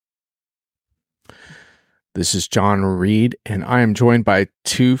This is John Reed, and I am joined by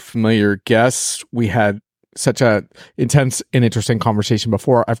two familiar guests. We had such a intense and interesting conversation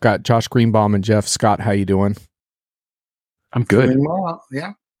before. I've got Josh Greenbaum and Jeff Scott. How you doing? I'm good. Doing well.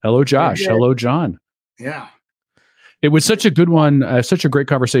 Yeah. Hello, Josh. Hello, John. Yeah. It was such a good one. Such a great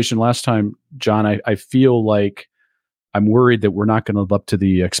conversation last time, John. I feel like I'm worried that we're not going to live up to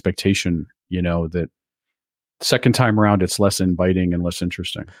the expectation, that second time around, it's less inviting and less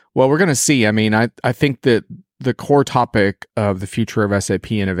interesting. Well, we're going to see. I mean, I think that the core topic of the future of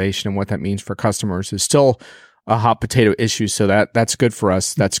SAP innovation and what that means for customers is still a hot potato issue. So that's good for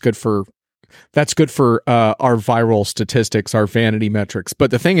us. That's good for our viral statistics, our vanity metrics.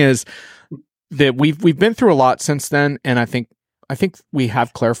 But the thing is that we've been through a lot since then, and I think we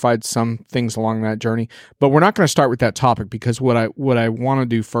have clarified some things along that journey. But we're not going to start with that topic because what I want to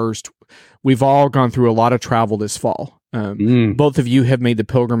do first, we've all gone through a lot of travel this fall. Both of you have made the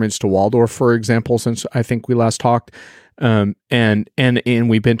pilgrimage to Waldorf, for example, since I think we last talked. And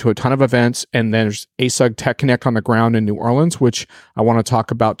we've been to a ton of events, and there's ASUG Tech Connect on the ground in New Orleans, which I want to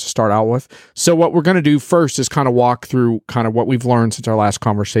talk about to start out with. So what we're going to do first is kind of walk through kind of what we've learned since our last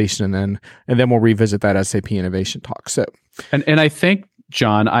conversation, and then we'll revisit that SAP innovation talk. So, and I think,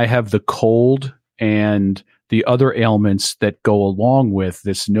 John, I have the cold and the other ailments that go along with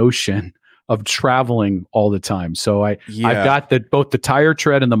this notion of traveling all the time. So I've got both the tire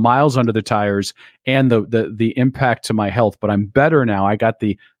tread and the miles under the tires and the impact to my health, but I'm better now. I got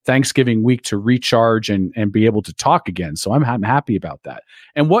the Thanksgiving week to recharge and be able to talk again. So I'm happy about that.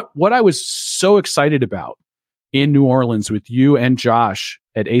 And what I was so excited about in New Orleans with you and Josh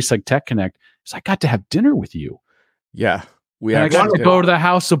at ASUG Tech Connect is I got to have dinner with you. Yeah. I got to go to the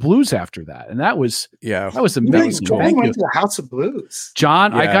House of Blues after that, and that was amazing. I went to the House of Blues.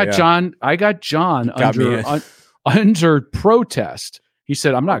 John, I got John under protest. He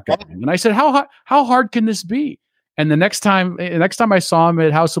said, "I'm not going," and I said, "How hard can this be?" And the next time I saw him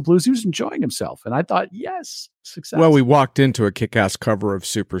at House of Blues, he was enjoying himself, and I thought, "Yes, success." Well, we walked into a kick-ass cover of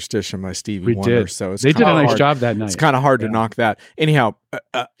Superstition by Stevie Wonder, so they did a nice job that night. It's kind of hard to knock that. Anyhow,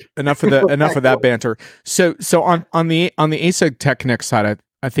 enough of that banter. So on the ASUG Tech Connect side,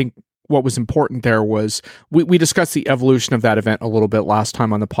 I think what was important there was we discussed the evolution of that event a little bit last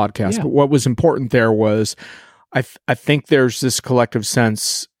time on the podcast. Yeah. But what was important there was I think there's this collective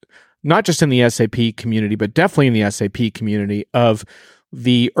sense, not just in the SAP community, but definitely in the SAP community, of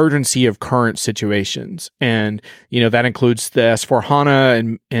the urgency of current situations. And, that includes the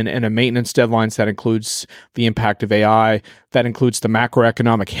S/4HANA and a maintenance deadlines. That includes the impact of AI. That includes the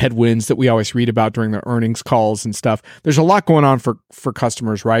macroeconomic headwinds that we always read about during the earnings calls and stuff. There's a lot going on for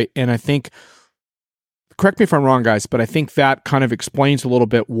customers, right? And I think, correct me if I'm wrong, guys, but I think that kind of explains a little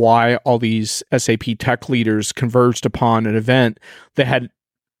bit why all these SAP tech leaders converged upon an event that had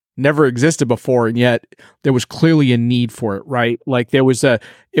never existed before, and yet there was clearly a need for it, right? Like it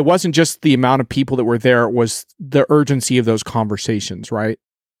wasn't just the amount of people that were there, it was the urgency of those conversations, right?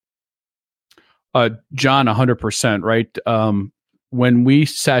 John, 100%, right? When we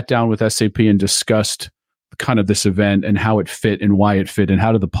sat down with SAP and discussed kind of this event and how it fit and why it fit and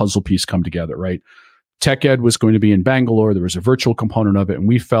how did the puzzle piece come together, right? Tech Ed was going to be in Bangalore. There was a virtual component of it, and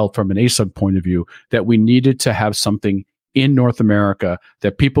we felt from an ASUG point of view that we needed to have something in North America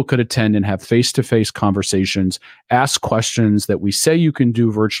that people could attend and have face-to-face conversations, ask questions that we say you can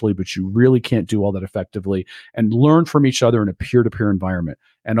do virtually, but you really can't do all that effectively, and learn from each other in a peer-to-peer environment.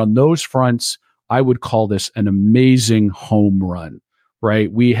 And on those fronts, I would call this an amazing home run,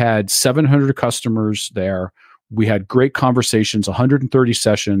 right? We had 700 customers there. We had great conversations, 130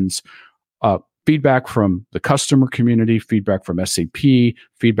 sessions, feedback from the customer community, feedback from SAP,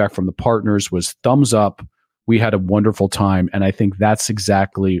 feedback from the partners was thumbs up. We had a wonderful time. And I think that's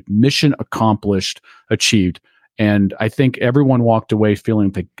exactly mission accomplished, achieved. And I think everyone walked away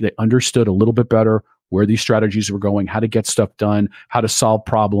feeling that they understood a little bit better where these strategies were going, how to get stuff done, how to solve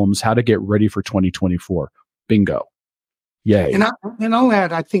problems, how to get ready for 2024. Bingo. Yay. And I'll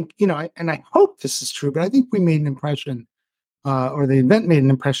add, I think, and I hope this is true, but I think we made an impression, or the event made an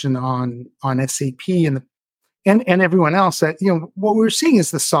impression on SAP and everyone else that, what we're seeing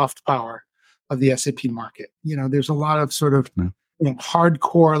is the soft power of the SAP market. There's a lot of sort of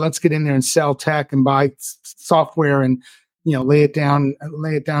hardcore, let's get in there and sell tech and buy software and lay it down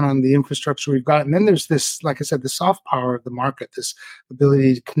on the infrastructure we've got. And then there's this, like I said, the soft power of the market, this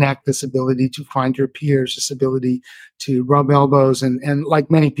ability to connect, this ability to find your peers, this ability to rub elbows. And like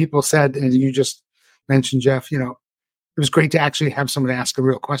many people said, and you just mentioned, Jeff, it was great to actually have someone ask a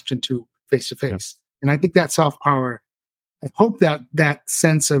real question to face to face. And I think that soft power, I hope that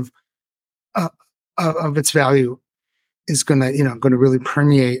sense of its value is going to really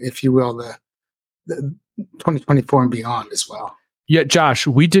permeate, if you will, 2024 and beyond as well. Yeah, Josh,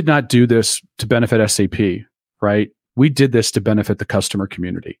 we did not do this to benefit SAP, right? We did this to benefit the customer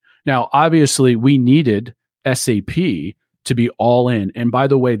community. Now, obviously, we needed SAP to be all in. And by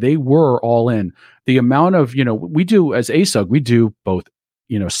the way, they were all in. The amount of, we do as ASUG, we do both,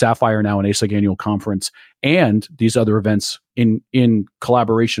 Sapphire now and ASUG annual conference and these other events in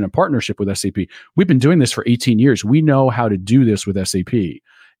collaboration and partnership with SAP. We've been doing this for 18 years. We know how to do this with SAP.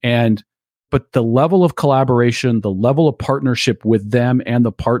 But the level of collaboration, the level of partnership with them and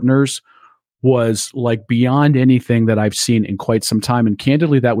the partners was like beyond anything that I've seen in quite some time. And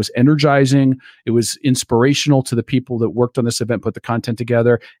candidly, that was energizing. It was inspirational to the people that worked on this event, put the content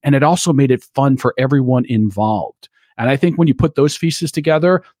together. And it also made it fun for everyone involved. And I think when you put those pieces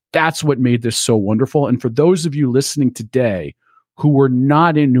together, that's what made this so wonderful. And for those of you listening today who were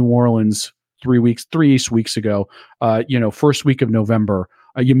not in New Orleans 3 weeks ago, first week of November,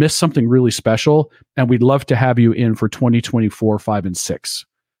 you missed something really special. And we'd love to have you in for 2024, 5 and 6.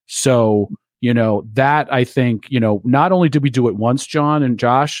 So, that I think, not only did we do it once, John and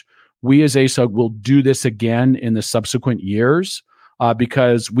Josh, we as ASUG will do this again in the subsequent years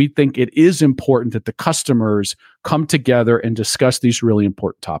because we think it is important that the customers come together and discuss these really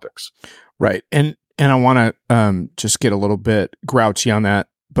important topics. Right. And I want to just get a little bit grouchy on that.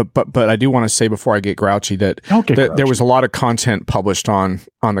 But I do want to say before I get grouchy that there was a lot of content published on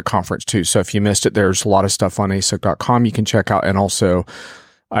the conference too. So if you missed it, there's a lot of stuff on asug.com you can check out. And also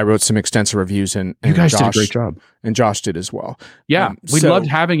I wrote some extensive reviews and you guys did a great job. And Josh did as well. Yeah. We loved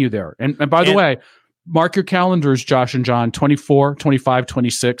having you there. And by the way, mark your calendars, Josh and John, 24, 25,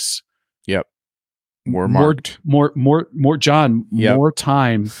 26. Yep. We're marked. More John, yep. More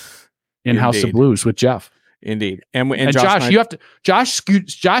time in House of Blues with Jeff. Indeed. And Josh, you have to. Josh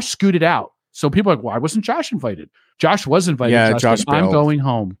scooted out. So people are like, why wasn't Josh invited? Josh was invited. Yeah, Josh bailed. I'm going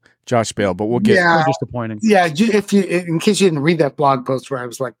home. Josh bailed, but we'll get. Yeah, disappointing. Yeah, in case you didn't read that blog post where I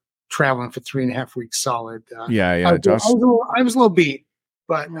was like traveling for 3.5 weeks solid. Yeah. Josh, I was a little beat,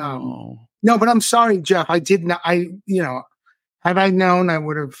 but no. But I'm sorry, Jeff. I did not. Had I known, I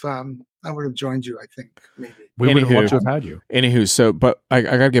would have joined you. I think maybe. We would have loved to have had you. Anywho, but I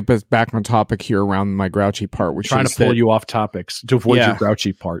got to get back on topic here around my grouchy part, which trying is to pull you off topics to avoid your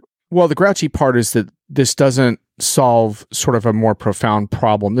grouchy part. Well, the grouchy part is that this doesn't solve sort of a more profound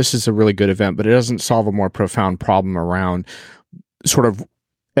problem. This is a really good event, but it doesn't solve a more profound problem around sort of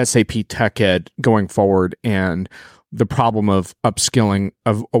SAP Tech Ed going forward and the problem of upskilling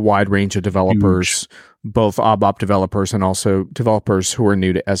of a wide range of developers, both ABAP developers and also developers who are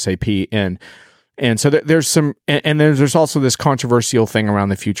new to SAP. And so there's some, and there's also this controversial thing around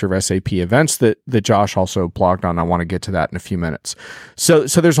the future of SAP events that Josh also blogged on. I want to get to that in a few minutes. So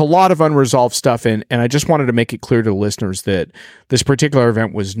there's a lot of unresolved stuff, and I just wanted to make it clear to the listeners that this particular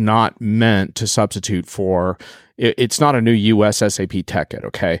event was not meant to substitute for. It's not a new US SAP Tech Ed,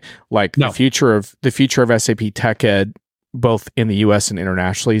 okay? Like the future of SAP Tech Ed, both in the US and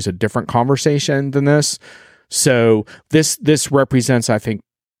internationally, is a different conversation than this. So this represents, I think,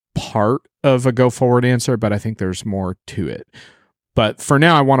 part of a go forward answer, but I think there's more to it. But for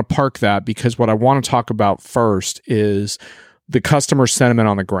now, I want to park that because what I want to talk about first is the customer sentiment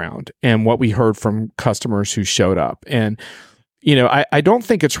on the ground and what we heard from customers who showed up. And, I don't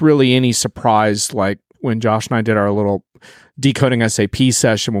think it's really any surprise, like when Josh and I did our little decoding SAP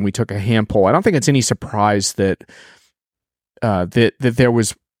session when we took a hand poll. I don't think it's any surprise that that there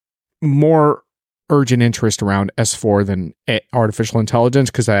was more urgent interest around S4 than artificial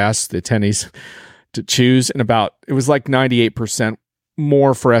intelligence, because I asked the attendees to choose, and it was like 98%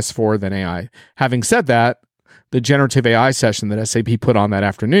 more for S4 than AI. Having said that, the generative AI session that SAP put on that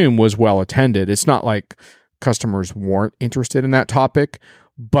afternoon was well attended. It's not like customers weren't interested in that topic,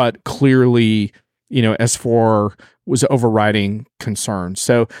 but clearly, S4 was overriding concern.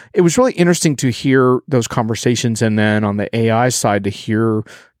 So it was really interesting to hear those conversations, and then on the AI side to hear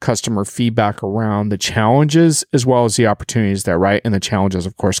customer feedback around the challenges as well as the opportunities there, right? And the challenges,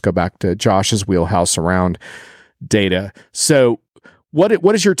 of course, go back to Josh's wheelhouse around data. So what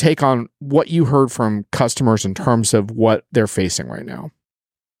is your take on what you heard from customers in terms of what they're facing right now?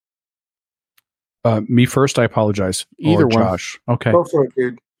 Me first, I apologize. Either one. Josh. Okay. Go for it,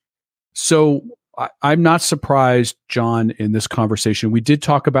 dude. So I'm not surprised, John, in this conversation. We did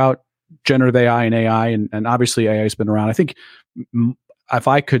talk about generative AI and AI, and obviously AI has been around. I think if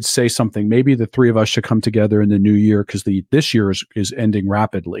I could say something, maybe the three of us should come together in the new year, because this year is ending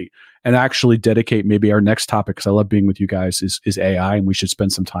rapidly, and actually dedicate maybe our next topic, because I love being with you guys, is AI, and we should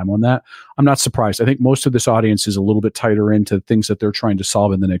spend some time on that. I'm not surprised. I think most of this audience is a little bit tighter into things that they're trying to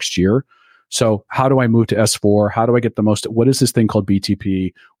solve in the next year. So how do I move to S4? How do I get the most? What is this thing called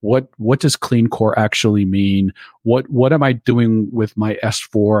BTP? What does clean core actually mean? What am I doing with my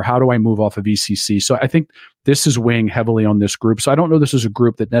S4? How do I move off of ECC? So I think this is weighing heavily on this group. So I don't know this is a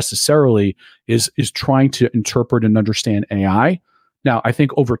group that necessarily is trying to interpret and understand AI. Now, I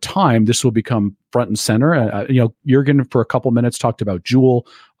think over time, this will become front and center. Jürgen, for a couple minutes, talked about Joule.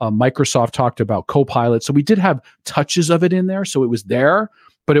 Microsoft talked about Copilot. So we did have touches of it in there. So it was there,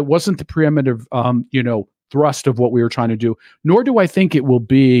 but it wasn't the preeminent, thrust of what we were trying to do. Nor do I think it will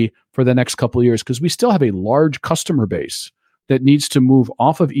be for the next couple of years, because we still have a large customer base that needs to move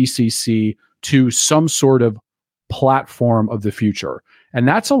off of ECC to some sort of platform of the future. And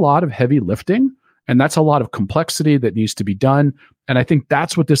that's a lot of heavy lifting. And that's a lot of complexity that needs to be done. And I think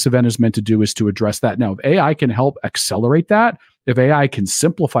that's what this event is meant to do, is to address that. Now, if AI can help accelerate that, if AI can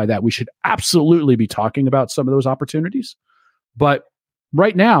simplify that, we should absolutely be talking about some of those opportunities. But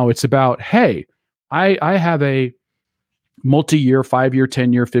right now, it's about, hey, I have a multi-year, 5-year,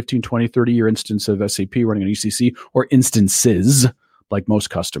 10-year, 15, 20, 30-year instance of SAP running on ECC, or instances, like most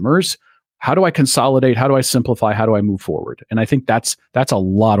customers. How do I consolidate? How do I simplify? How do I move forward? And I think that's a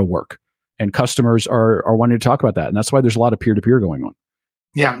lot of work. And customers are wanting to talk about that. And that's why there's a lot of peer-to-peer going on.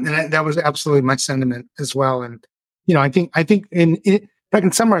 Yeah, and that was absolutely my sentiment as well. And, I think if I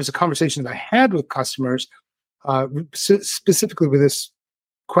can summarize the conversations I had with customers, specifically with this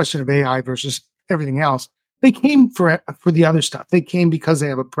question of AI versus everything else, they came for the other stuff. They came because they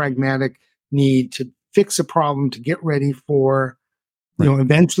have a pragmatic need to fix a problem, to get ready for,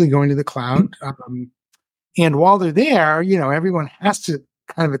 eventually going to the cloud. And while they're there, everyone has to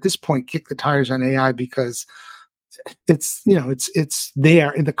kind of at this point kick the tires on AI, because it's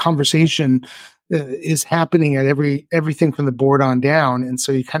there in the conversation is happening at everything from the board on down, and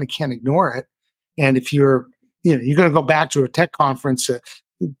so you kind of can't ignore it. And if you're going to go back to a tech conference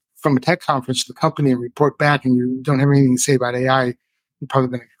from a tech conference to the company and report back, and you don't have anything to say about AI, you're probably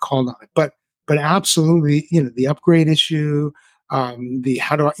going to get called on it. But absolutely, the upgrade issue, the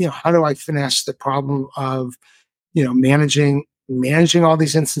how do I finesse the problem of managing all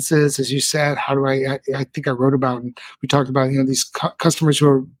these instances, as you said. How do I think I wrote about, and we talked about, these customers who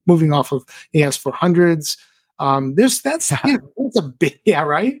are moving off of AS400s. That's a big,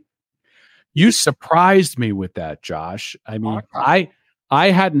 right? You surprised me with that, Josh. I mean, I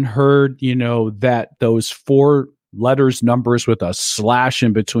hadn't heard, that those 4 letters, numbers with a slash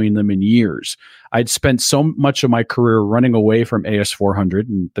in between them in years. I'd spent so much of my career running away from AS400,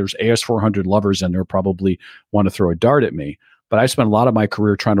 and there's AS400 lovers in there probably want to throw a dart at me. But I spent a lot of my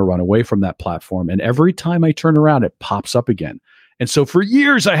career trying to run away from that platform. And every time I turn around, it pops up again. And so for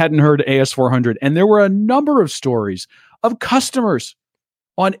years, I hadn't heard AS400. And there were a number of stories of customers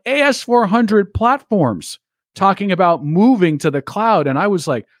on AS400 platforms talking about moving to the cloud. And I was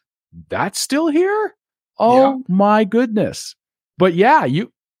like, that's still here? Oh, my goodness. But wow.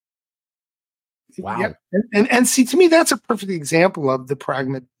 Yeah. And see, to me, that's a perfect example of the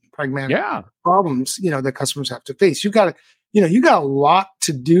pragmatic problems, that customers have to face. You got a lot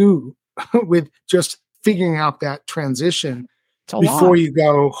to do with just figuring out that transition before you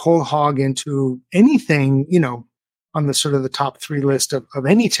go whole hog into anything, on the sort of the top 3 list of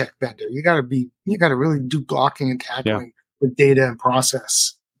any tech vendor. You got to really do blocking and tackling with data and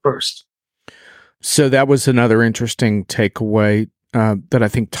process first. So that was another interesting takeaway that I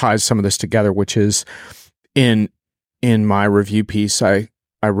think ties some of this together, which is in my review piece, I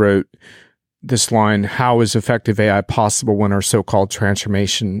wrote this line: how is effective AI possible when our so-called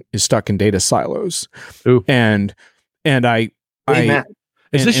transformation is stuck in data silos? Ooh. And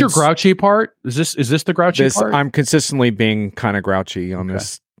is this your grouchy part? Is this the grouchy part? I'm consistently being kind of grouchy on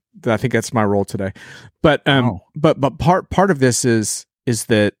this. I think that's my role today. But but part of this is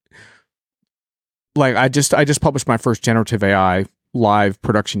that, like, I just published my first generative AI live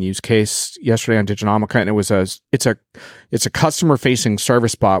production use case yesterday on Diginomica, and it's a customer facing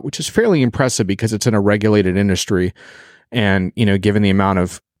service bot, which is fairly impressive because it's in a regulated industry, and given the amount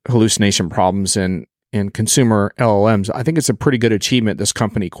of hallucination problems in consumer LLMs, I think it's a pretty good achievement this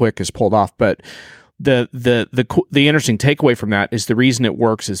company Quick has pulled off. But the interesting takeaway from that is the reason it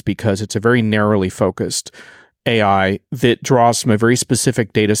works is because it's a very narrowly focused AI that draws from a very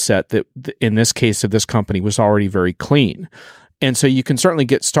specific data set that, in this case of this company, was already very clean. And so you can certainly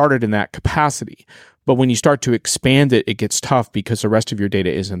get started in that capacity. But when you start to expand it, it gets tough because the rest of your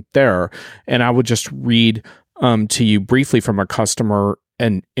data isn't there. And I would just read to you briefly from a customer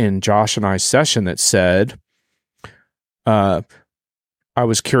in Josh and I's session that said, I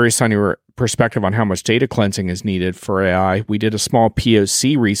was curious on your perspective on how much data cleansing is needed for AI. We did a small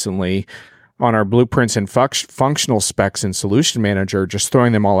POC recently on our blueprints and functional specs in Solution Manager, just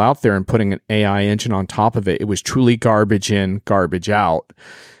throwing them all out there and putting an AI engine on top of it. It was truly garbage in, garbage out.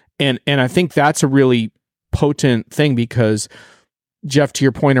 And I think that's a really potent thing because, Jeff, to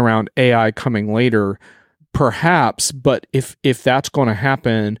your point around AI coming later, perhaps, but if that's going to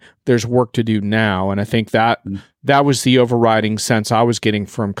happen, there's work to do now. And I think that was the overriding sense I was getting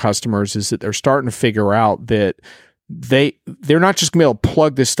from customers, is that they're starting to figure out that they're not just going to be able to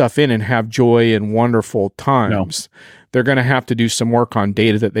plug this stuff in and have joy and wonderful times. No. They're going to have to do some work on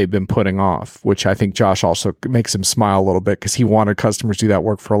data that they've been putting off, which I think Josh also makes him smile a little bit because he wanted customers to do that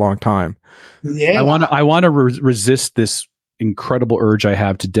work for a long time. Yeah, I want to resist this incredible urge I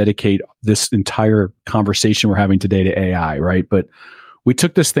have to dedicate this entire conversation we're having today to AI, right? But we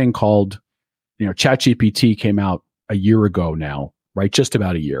took this thing called, ChatGPT came out a year ago now, right? Just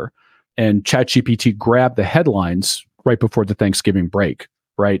about a year. And ChatGPT grabbed the headlines right before the Thanksgiving break,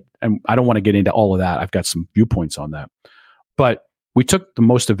 right? And I don't want to get into all of that. I've got some viewpoints on that. But we took the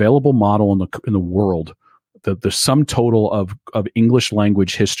most available model in the world, the sum total of English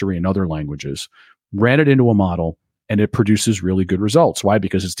language history and other languages, ran it into a model, and it produces really good results. Why?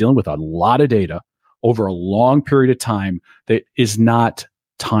 Because it's dealing with a lot of data over a long period of time that is not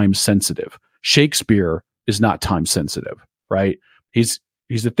time sensitive. Shakespeare is not time sensitive, right? He's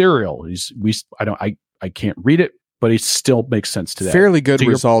ethereal. I can't read it, but it still makes sense today. Fairly good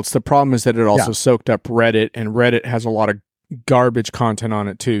results. The problem is that it also soaked up Reddit, and Reddit has a lot of garbage content on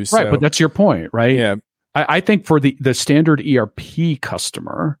it too. So. Right, but that's your point, right? Yeah. I think for the standard ERP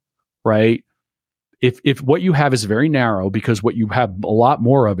customer, right? If what you have is very narrow, because what you have a lot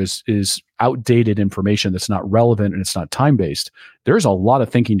more of is outdated information that's not relevant and it's not time-based, there's a lot of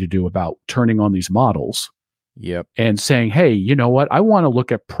thinking to do about turning on these models. Yep. And saying, hey, you know what? I want to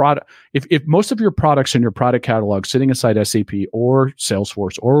look at product. If most of your products in your product catalog sitting inside SAP or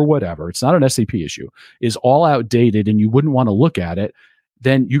Salesforce or whatever, it's not an SAP issue, is all outdated and you wouldn't want to look at it,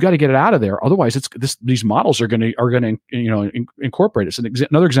 then you got to get it out of there. Otherwise, these models are going to incorporate it. So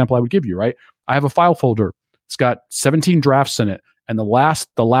another example I would give you, right? I have a file folder. It's got 17 drafts in it, and the last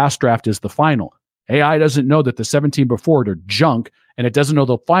draft is the final. AI doesn't know that the 17 before it are junk, and it doesn't know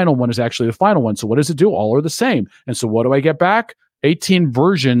the final one is actually the final one. So what does it do? All are the same. And so what do I get back? 18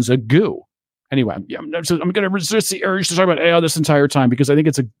 versions of goo. Anyway, I'm going to resist the urge to talk about AI this entire time because I think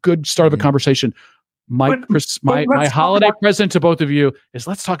it's a good start of a conversation. My holiday present to both of you is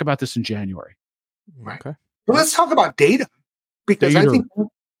let's talk about this in January. Right. Okay. Well, let's talk about data, because I think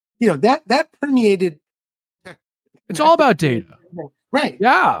that permeated. It's all about data, right?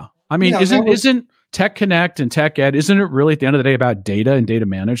 Yeah. I mean, isn't Tech Connect and Tech Ed, isn't it really at the end of the day about data and data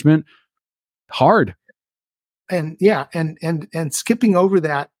management? Hard. And skipping over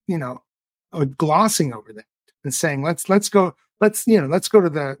that, or glossing over that and saying, let's go to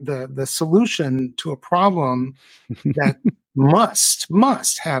the solution to a problem that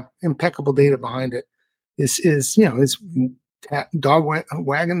must have impeccable data behind it is dog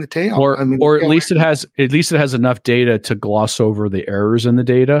wagging the tail. Or at least it has enough data to gloss over the errors in the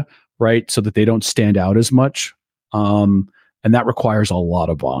data, right? So that they don't stand out as much. And that requires a lot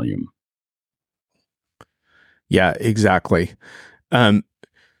of volume. Yeah, exactly.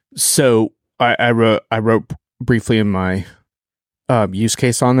 So I wrote briefly in my use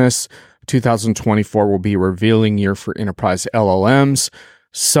case on this. 2024 will be a revealing year for enterprise LLMs.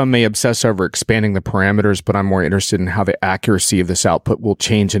 Some may obsess over expanding the parameters, but I'm more interested in how the accuracy of this output will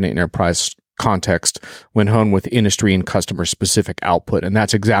change in an enterprise context when honed with industry and customer specific output. And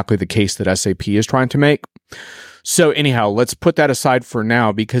that's exactly the case that SAP is trying to make. So anyhow, let's put that aside for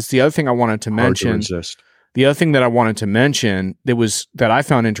now, because the other thing I wanted to mention, that I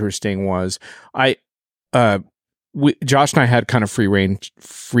found interesting was Josh and I had kind of free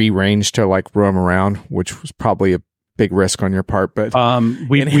range to like roam around, which was probably a big risk on your part, but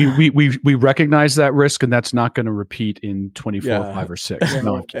we recognize that risk, and that's not going to repeat in 24, 5, or 6.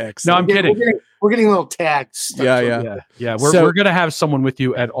 No, I'm kidding. We're getting little tags. Yeah. We're going to have someone with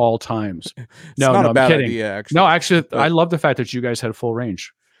you at all times. No, I'm kidding. Idea, actually. No, actually, I love the fact that you guys had full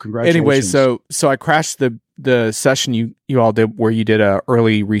range. Congratulations. Anyway, so I crashed the session you all did where you did a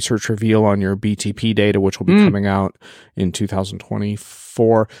early research reveal on your BTP data, which will be coming out in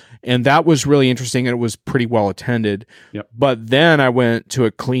 2024. And that was really interesting, and it was pretty well attended. Yep. But then I went to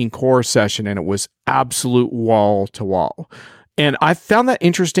a clean core session, and it was absolute wall to wall. And I found that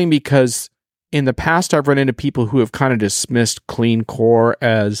interesting because in the past, I've run into people who have kind of dismissed clean core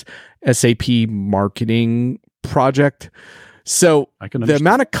as SAP marketing project. So the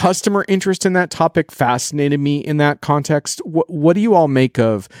amount of customer interest in that topic fascinated me in that context. What do you all make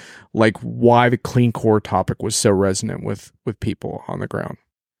of like why the clean core topic was so resonant with people on the ground?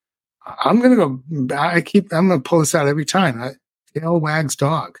 I'm going to go. I'm going to pull this out every time. Tail wags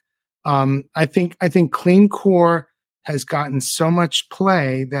dog. I think Clean Core has gotten so much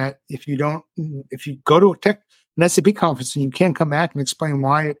play that if you go to an SAP conference and you can't come back and explain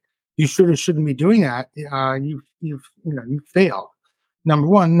why you should or shouldn't be doing that, you failed. Number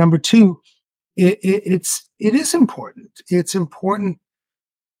one. Number two, it is important. It's important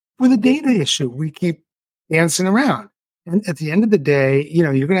with a data issue. We keep dancing around. And at the end of the day,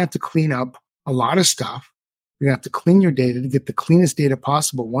 you're going to have to clean up a lot of stuff. You're going to have to clean your data to get the cleanest data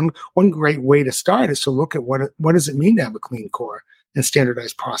possible. One great way to start is to look at what does it mean to have a clean core and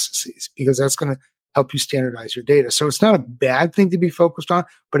standardized processes, because that's going to help you standardize your data. So it's not a bad thing to be focused on.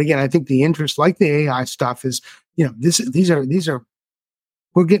 But again, I think the interest, like the AI stuff, is these are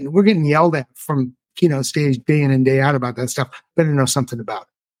we're getting yelled at from keynote stage day in and day out about that stuff. Better know something about it.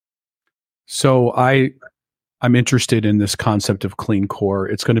 So I'm interested in this concept of clean core.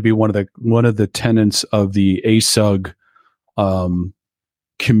 It's going to be one of the tenets of the ASUG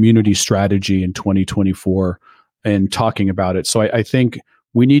community strategy in 2024 and talking about it. So I think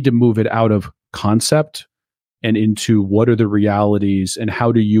we need to move it out of concept and into what are the realities and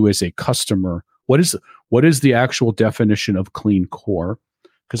how do you as a customer, what is the actual definition of clean core?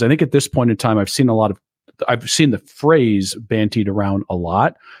 Because I think at this point in time, I've seen the phrase bandied around a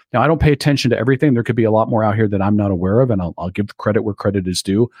lot. Now, I don't pay attention to everything. There could be a lot more out here that I'm not aware of, and I'll give credit where credit is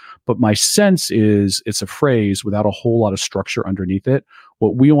due. But my sense is it's a phrase without a whole lot of structure underneath it.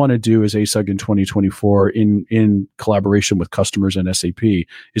 What we want to do as ASUG in 2024 in collaboration with customers and SAP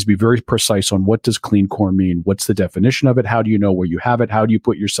is be very precise on what does clean core mean? What's the definition of it? How do you know where you have it? How do you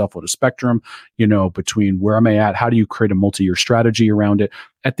put yourself on a spectrum, between where am I at? How do you create a multi-year strategy around it?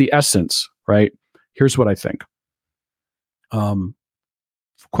 At the essence, right? Here's what I think.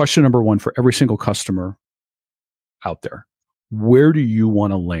 Question number one for every single customer out there: where do you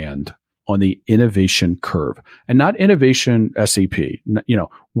want to land on the innovation curve? And not innovation SAP.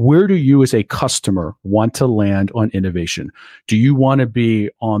 Where do you as a customer want to land on innovation? Do you want to be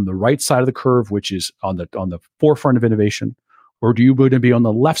on the right side of the curve, which is on the forefront of innovation, or do you want to be on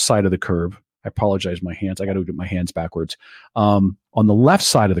the left side of the curve? I apologize, my hands. I got to get my hands backwards. On the left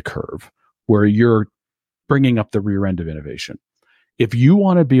side of the curve, where you're bringing up the rear end of innovation. If you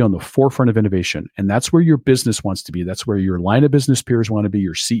want to be on the forefront of innovation, and that's where your business wants to be, that's where your line of business peers want to be,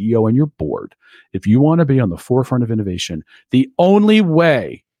 your CEO and your board. If you want to be on the forefront of innovation, the only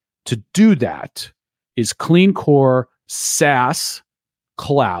way to do that is clean core SaaS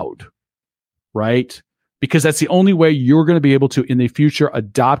cloud, right? Because that's the only way you're going to be able to, in the future,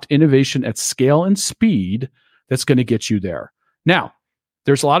 adopt innovation at scale and speed that's going to get you there. Now,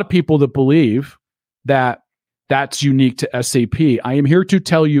 there's a lot of people that believe that that's unique to SAP. I am here to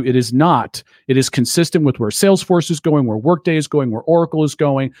tell you it is not. It is consistent with where Salesforce is going, where Workday is going, where Oracle is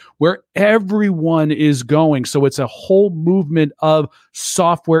going, where everyone is going. So it's a whole movement of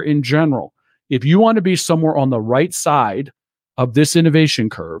software in general. If you want to be somewhere on the right side of this innovation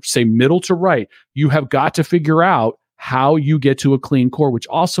curve, say middle to right, you have got to figure out how you get to a clean core, which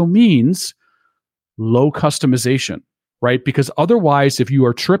also means low customization. Right? Because otherwise, if you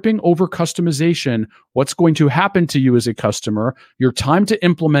are tripping over customization, what's going to happen to you as a customer? Your time to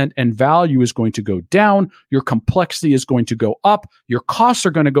implement and value is going to go down. Your complexity is going to go up. Your costs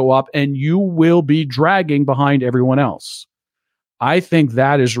are going to go up, and you will be dragging behind everyone else. I think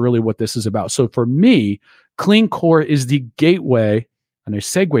that is really what this is about. So for me, Clean Core is the gateway, and I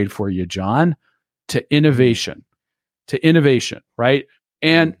segued for you, John, to innovation, right?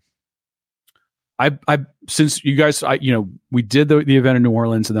 And I since you guys, we did the event in New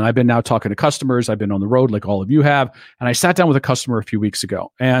Orleans, and then I've been now talking to customers. I've been on the road like all of you have, and I sat down with a customer a few weeks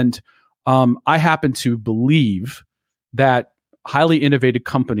ago, and I happen to believe that highly innovative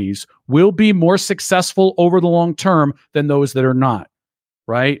companies will be more successful over the long term than those that are not.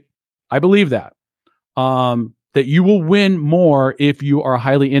 Right? I believe that that you will win more if you are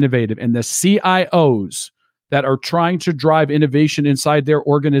highly innovative, and the CIOs that are trying to drive innovation inside their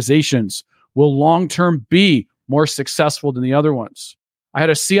organizations will long-term be more successful than the other ones. I had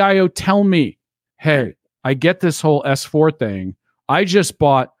a CIO tell me, hey, I get this whole S4 thing. I just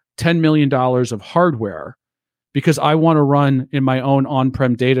bought $10 million of hardware because I want to run in my own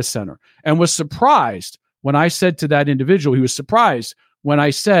on-prem data center, and was surprised when I said to that individual, he was surprised when I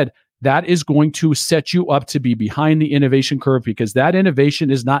said, that is going to set you up to be behind the innovation curve because that innovation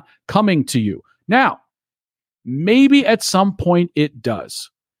is not coming to you. Now, maybe at some point it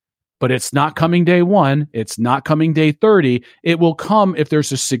does. But it's not coming day one. It's not coming day 30. It will come if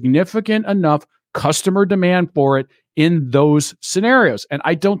there's a significant enough customer demand for it in those scenarios. And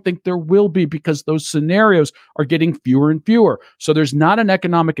I don't think there will be, because those scenarios are getting fewer and fewer. So there's not an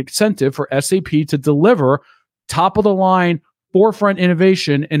economic incentive for SAP to deliver top of the line forefront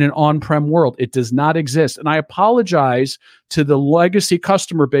innovation in an on-prem world. It does not exist. And I apologize to the legacy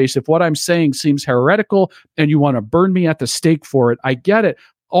customer base if what I'm saying seems heretical and you want to burn me at the stake for it. I get it.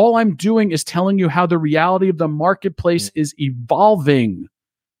 All I'm doing is telling you how the reality of the marketplace is evolving.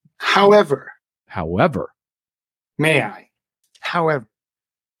 However, may I? However,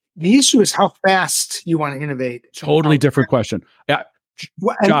 the issue is how fast you want to innovate. Totally different question. Yeah,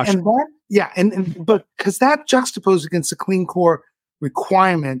 Josh. But because that juxtaposed against the clean core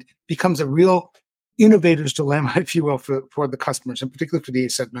requirement becomes a real innovator's dilemma, if you will, for the customers, and particularly for the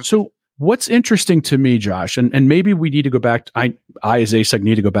ASEG members. So what's interesting to me, Josh, and maybe we need to go back, I as ASEG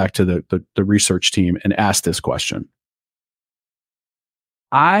need to go back to the research team and ask this question.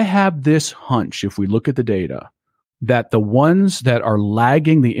 I have this hunch, if we look at the data, that the ones that are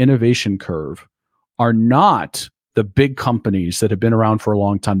lagging the innovation curve are not the big companies that have been around for a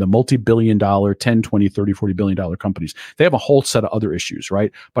long time, the multi-billion dollar, 10, 20, 30, $40 billion companies. They have a whole set of other issues,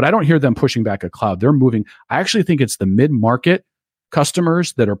 right? But I don't hear them pushing back a cloud. They're moving. I actually think it's the mid-market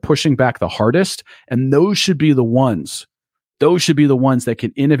customers that are pushing back the hardest. And those should be the ones. Those should be the ones that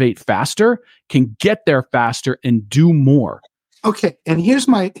can innovate faster, can get there faster, and do more. Okay. And here's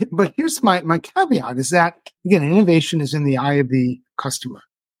my caveat is that, again, innovation is in the eye of the customer,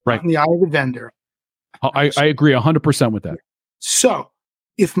 right? In the eye of the vendor. I agree 100% with that. So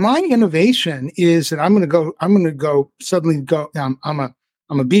if my innovation is that I'm going to go suddenly go, I'm a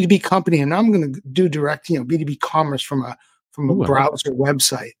B2B company and I'm going to do direct, B2B commerce from a browser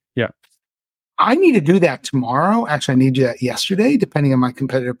website. Yeah. I need to do that tomorrow. Actually, I need to do that yesterday, depending on my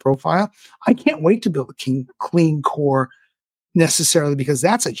competitive profile. I can't wait to build a clean core necessarily, because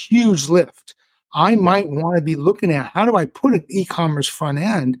that's a huge lift. I might want to be looking at how do I put an e-commerce front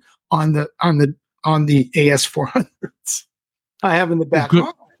end on the AS400s I have in the back.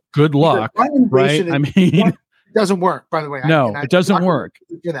 Good luck, right? I mean, it doesn't work, by the way. No, it doesn't work.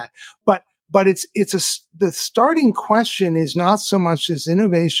 Do that, but the starting question is not so much as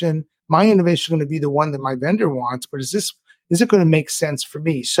innovation. My innovation is going to be the one that my vendor wants, but is it going to make sense for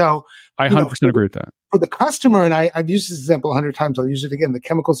me? So I 100% agree with that. For the customer, and I've used this example 100 times. I'll use it again. The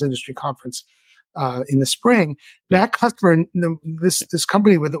chemicals industry conference in the spring. That customer, this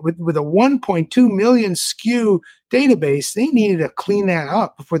company with a 1.2 million SKU database, they needed to clean that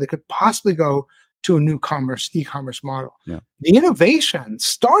up before they could possibly go to a new e-commerce model. Yeah. The innovation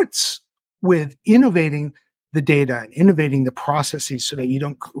starts with innovating the data and innovating the processes so that you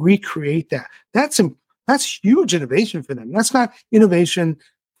don't recreate that. That's huge innovation for them. That's not innovation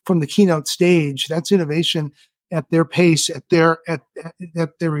from the keynote stage. That's innovation at their pace, at their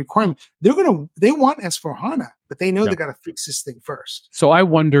requirement. They want S4HANA, but they know they got to fix this thing first. So I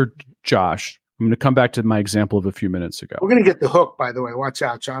wonder, Josh, I'm going to come back to my example of a few minutes ago. We're going to get the hook, by the way. Watch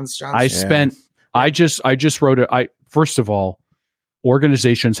out, John's. I just wrote it. First of all,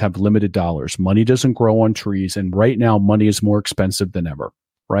 organizations have limited dollars. Money doesn't grow on trees. And right now, money is more expensive than ever,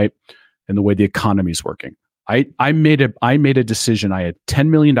 right? And the way the economy is working. I made a decision. I had $10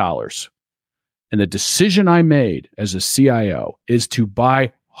 million. And the decision I made as a CIO is to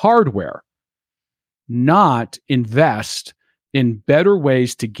buy hardware, not invest in better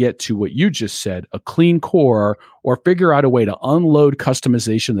ways to get to what you just said, a clean core, or figure out a way to unload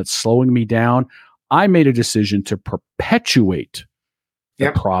customization that's slowing me down. I made a decision to perpetuate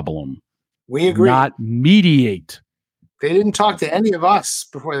the problem. We agree. Not mediate. They didn't talk to any of us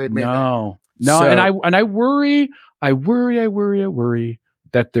before they made that. No. So, and I worry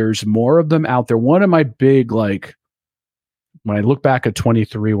that there's more of them out there. One of my big, when I look back at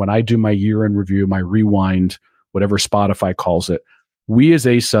 23, when I do my year-end review, my rewind, whatever Spotify calls it, we as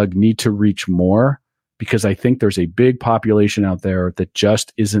ASUG need to reach more, because I think there's a big population out there that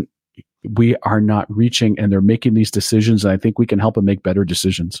just isn't, we are not reaching, and they're making these decisions. And I think we can help them make better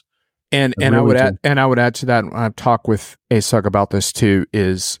decisions. And I would add to that, I've talked with ASUG about this too,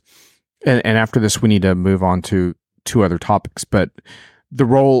 and after this, we need to move on to two other topics, but the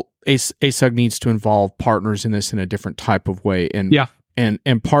role ASUG needs to involve partners in this in a different type of way.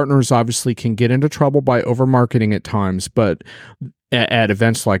 And partners obviously can get into trouble by over marketing at times, but at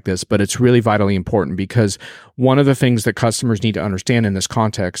events like this, but it's really vitally important, because one of the things that customers need to understand in this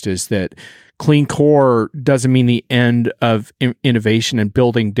context is that clean core doesn't mean the end of innovation and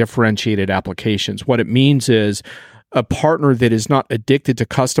building differentiated applications. What it means is a partner that is not addicted to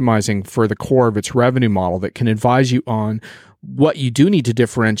customizing for the core of its revenue model, that can advise you on what you do need to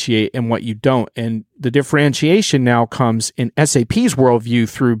differentiate and what you don't. And the differentiation now comes in SAP's worldview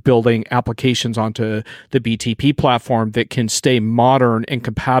through building applications onto the BTP platform that can stay modern and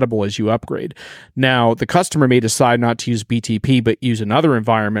compatible as you upgrade. Now, the customer may decide not to use BTP, but use another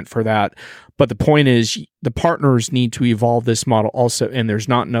environment for that. But the point is, the partners need to evolve this model also, and there's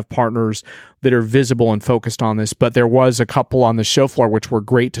not enough partners that are visible and focused on this. But there was a couple on the show floor which were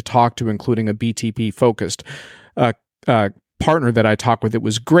great to talk to, including a BTP-focused partner that I talked with. It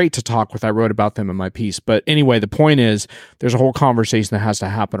was great to talk with. I wrote about them in my piece. But anyway, the point is, there's a whole conversation that has to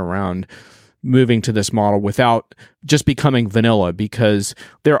happen around moving to this model without just becoming vanilla, because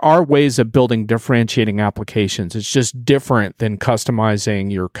there are ways of building differentiating applications. It's just different than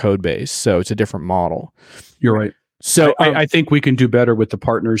customizing your code base. So it's a different model. You're right. So I think we can do better with the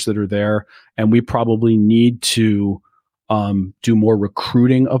partners that are there, and we probably need to do more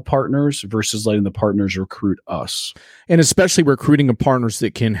recruiting of partners versus letting the partners recruit us. And especially recruiting of partners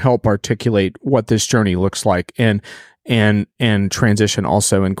that can help articulate what this journey looks like and transition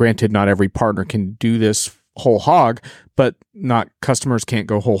also. And granted, not every partner can do this whole hog, but not customers can't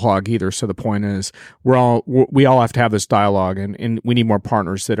go whole hog either. So the point is, we all have to have this dialogue, and we need more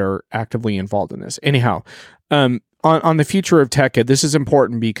partners that are actively involved in this. Anyhow, on the future of tech ed, this is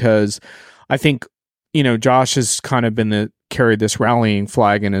important because I think, Josh has kind of carried this rallying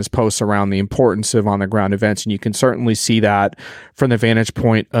flag in his posts around the importance of on-the-ground events, and you can certainly see that from the vantage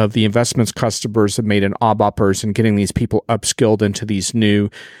point of the investments customers have made in OBOPers and getting these people upskilled into these new,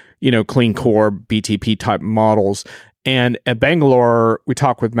 clean core BTP type models. And at Bangalore, we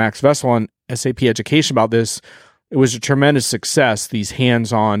talked with Max Vessel on SAP Education about this. It was a tremendous success, these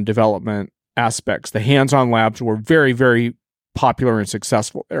hands-on development aspects. The hands-on labs were very, very popular and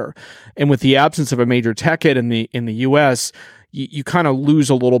successful there. And with the absence of a major tech ed in the US, you kind of lose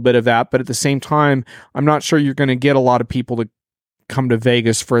a little bit of that. But at the same time, I'm not sure you're going to get a lot of people to come to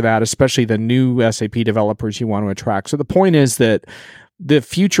Vegas for that, especially the new SAP developers you want to attract. So the point is that the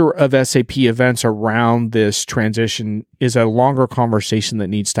future of SAP events around this transition is a longer conversation that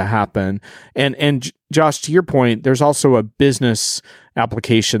needs to happen. And Josh, to your point, there's also a business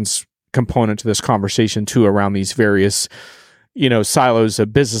applications component to this conversation too, around these various silos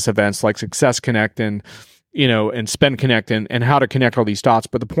of business events like Success Connect and Spend Connect and how to connect all these dots.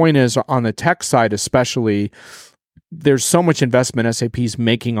 But the point is, on the tech side especially, there's so much investment SAP's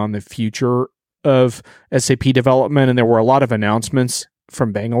making on the future of SAP development, and there were a lot of announcements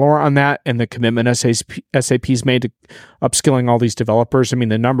from Bangalore on that and the commitment SAP's made to upskilling all these developers. I mean,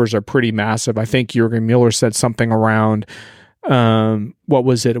 the numbers are pretty massive. I think Jürgen Mueller said something around, what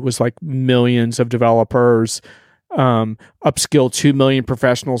was it? It was like millions of developers, upskill 2 million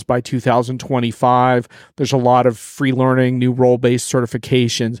professionals by 2025. There's a lot of free learning, new role-based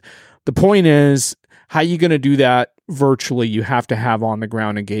certifications. The point is, how are you going to do that virtually? You have to have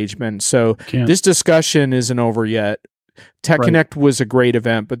on-the-ground engagement. So this discussion isn't over yet. Tech Connect was a great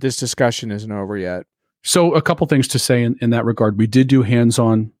event, but this discussion isn't over yet. So a couple things to say in that regard. We did do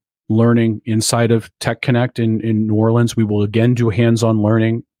hands-on learning inside of Tech Connect in New Orleans. We will again do hands-on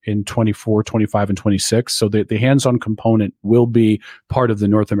learning in 24, 25, and 26. So the hands-on component will be part of the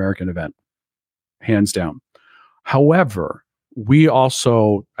North American event, hands down. However, we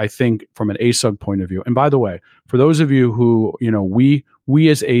also, I think from an ASUG point of view, and by the way, for those of you who, we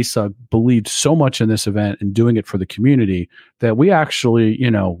as ASUG believed so much in this event and doing it for the community that we actually,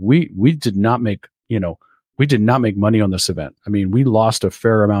 we did not make money on this event. I mean, we lost a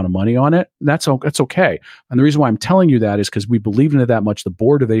fair amount of money on it. That's okay. And the reason why I'm telling you that is because we believed in it that much. The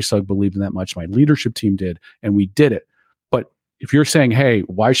board of ASUG believed in that much. My leadership team did, and we did it. But if you're saying, hey,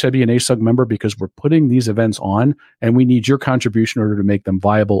 why should I be an ASUG member? Because we're putting these events on and we need your contribution in order to make them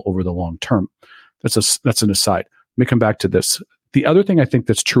viable over the long term. That's an aside. Let me come back to this. The other thing I think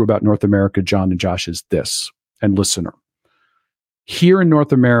that's true about North America, John and Josh, is this, and listener. Here in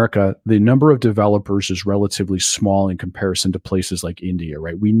North America, the number of developers is relatively small in comparison to places like India,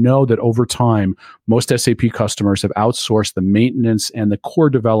 right? We know that over time, most SAP customers have outsourced the maintenance and the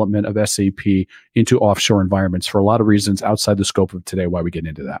core development of SAP into offshore environments for a lot of reasons outside the scope of today, why we get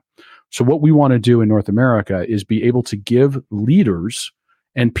into that. So what we want to do in North America is be able to give leaders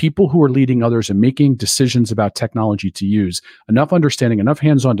and people who are leading others and making decisions about technology to use enough understanding, enough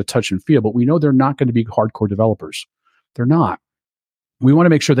hands-on to touch and feel, but we know they're not going to be hardcore developers. They're not. We want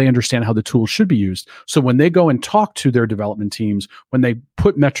to make sure they understand how the tools should be used. So when they go and talk to their development teams, when they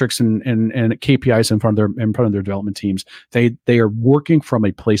put metrics and KPIs in front of their development teams, they are working from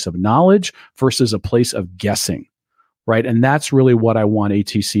a place of knowledge versus a place of guessing, right? And that's really what I want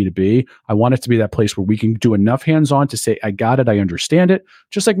ATC to be. I want it to be that place where we can do enough hands-on to say, I got it, I understand it.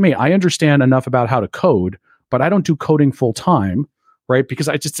 Just like me, I understand enough about how to code, but I don't do coding full time, right? Because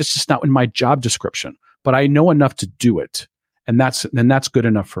it's just not in my job description, but I know enough to do it. And that's good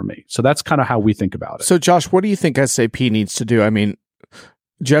enough for me. So that's kind of how we think about it. So Josh, what do you think SAP needs to do? I mean,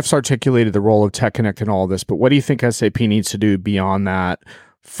 Jeff's articulated the role of Tech Connect and all this, but what do you think SAP needs to do beyond that?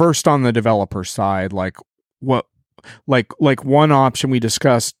 First, on the developer side, like one option we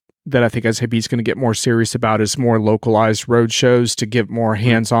discussed that I think SAP is going to get more serious about is more localized road shows to give more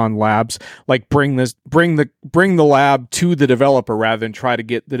hands-on labs. Like bring the lab to the developer rather than try to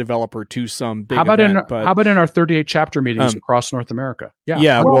get the developer to some big event. How about in our 38 chapter meetings across North America?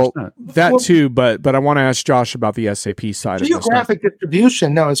 Yeah, 100%. Well, that too. But I want to ask Josh about the SAP side. Geographic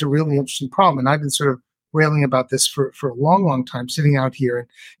distribution, no, is a really interesting problem, and I've been sort of railing about this for a long time, sitting out here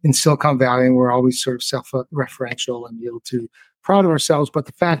in Silicon Valley, and we're always sort of self-referential and able to proud of ourselves. But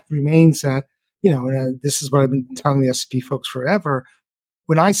the fact remains that, this is what I've been telling the SAP folks forever.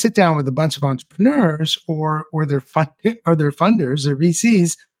 When I sit down with a bunch of entrepreneurs or their funders or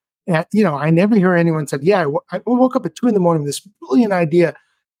VCs, I never hear anyone said, "Yeah, I woke up at 2 a.m. with this brilliant idea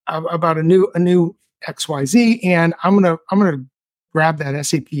about a new XYZ, and I'm gonna grab that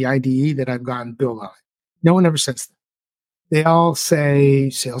SAP IDE that I've got and build on it." No one ever says that. They all say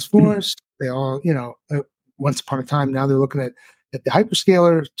Salesforce. They all, once upon a time, now they're looking at the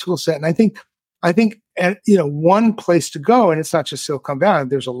hyperscaler tool set. And I think, one place to go, and it's not just Silicon Valley,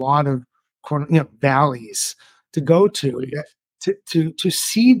 there's a lot of, valleys to go to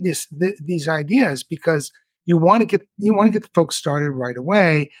see these ideas, because you want to get the folks started right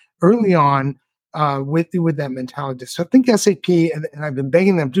away, early on, with that mentality. So I think SAP, and I've been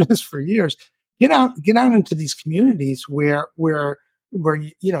begging them to do this for years, get out into these communities where you're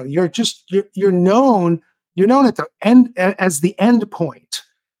known at the end as the end point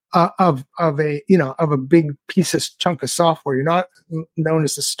of a big chunk of software. You're not known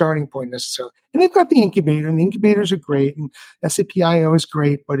as the starting point necessarily. And they've got the incubator, and the incubators are great, and SAP IO is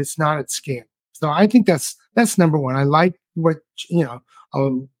great, but it's not at scale. So I think that's number one. I like what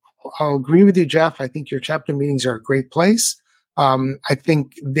I'll agree with you, Jeff. I think your chapter meetings are a great place. I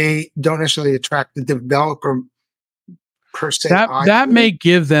think they don't necessarily attract the developer per se. That may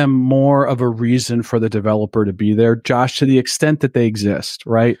give them more of a reason for the developer to be there, Josh, to the extent that they exist,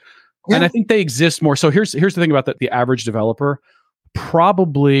 right? Yeah. And I think they exist more. So here's the thing about the average developer,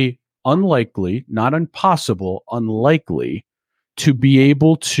 probably unlikely, not impossible, unlikely to be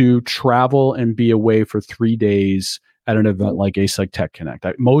able to travel and be away for 3 days at an event like ASUG Tech Connect.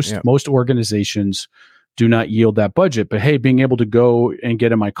 Most organizations do not yield that budget, but hey, being able to go and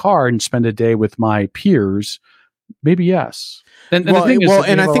get in my car and spend a day with my peers, maybe yes. And the thing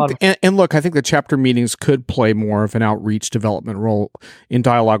is, look, I think the chapter meetings could play more of an outreach development role in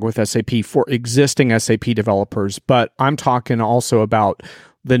dialogue with SAP for existing SAP developers. But I'm talking also about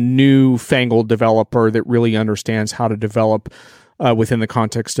the newfangled developer that really understands how to develop within the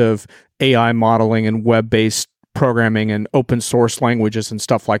context of AI modeling and web-based programming and open source languages and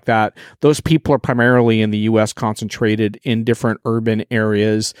stuff like that. Those people are primarily in the US, concentrated in different urban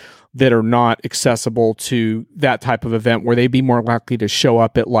areas that are not accessible to that type of event, where they'd be more likely to show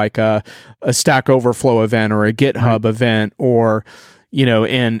up at like a Stack Overflow event or a GitHub event, or,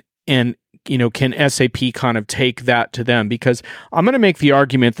 can SAP kind of take that to them? Because I'm going to make the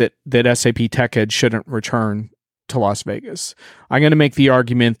argument that SAP Tech Ed shouldn't return to Las Vegas. I'm going to make the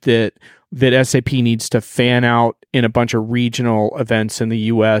argument that SAP needs to fan out in a bunch of regional events in the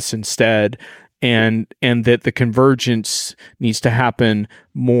US instead, and that the convergence needs to happen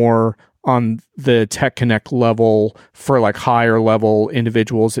more on the Tech Connect level for like higher level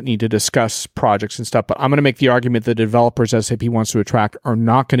individuals that need to discuss projects and stuff. But I'm going to make the argument that developers SAP wants to attract are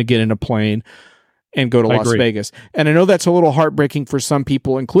not going to get in a plane and go to Las Vegas. And I know that's a little heartbreaking for some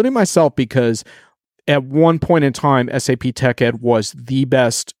people, including myself, because at one point in time, SAP Tech Ed was the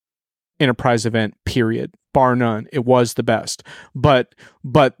best enterprise event, period, bar none. It was the best. But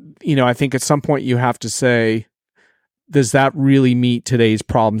I think at some point you have to say, does that really meet today's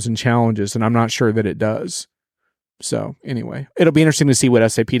problems and challenges? And I'm not sure that it does. So anyway, it'll be interesting to see what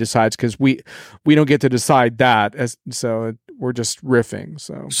SAP decides, because we don't get to decide that, so we're just riffing.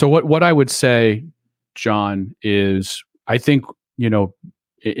 So what I would say, John, is I think, and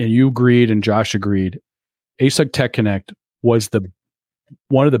you agreed and Josh agreed, ASUG Tech Connect was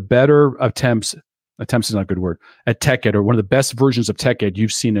one of the better attempts is not a good word, at Tech Ed, or one of the best versions of Tech Ed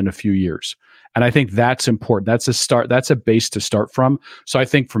you've seen in a few years. And I think that's important. That's a start. That's a base to start from. So I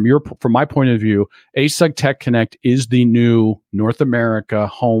think from my point of view, ASUG Tech Connect is the new North America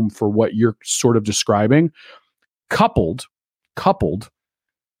home for what you're sort of describing, coupled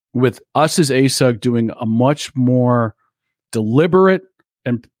with us as ASUG doing a much more deliberate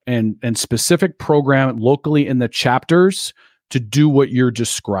and and specific program locally in the chapters to do what you're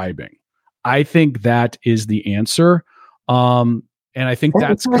describing. I think that is the answer. And I think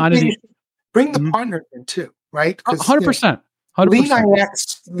that's kind of the bring the partner in too, right? 100%. 100%.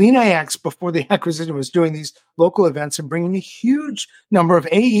 Lean IX before the acquisition was doing these local events and bringing a huge number of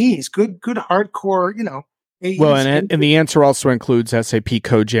AEs, good hardcore, AEs. Well, and the answer also includes SAP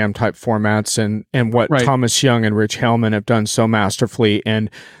CodeJam type formats and what Thomas Young and Rich Hellman have done so masterfully. And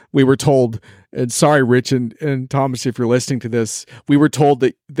we were told, and sorry, Rich and Thomas, if you're listening to this, we were told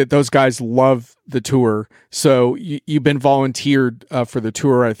that those guys love the tour. So you've been volunteered for the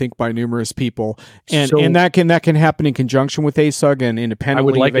tour, I think, by numerous people, and that can happen in conjunction with ASUG and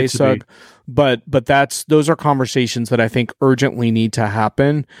independently of ASUG. But those are conversations that I think urgently need to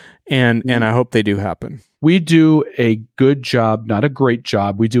happen, and I hope they do happen. We do a good job, not a great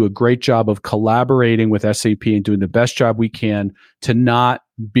job. We do a great job of collaborating with SAP and doing the best job we can to not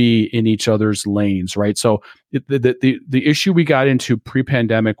be in each other's lanes, right? So the issue we got into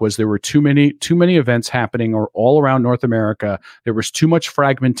pre-pandemic was there were too many events happening all around North America. There was too much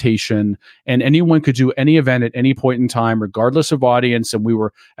fragmentation, and anyone could do any event at any point in time, regardless of audience. And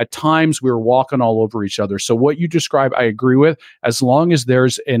at times we were walking all over each other. So what you described, I agree with, as long as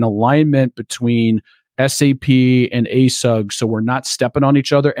there's an alignment between SAP and ASUG, so we're not stepping on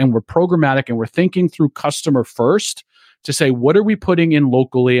each other, and we're programmatic and we're thinking through customer first to say, what are we putting in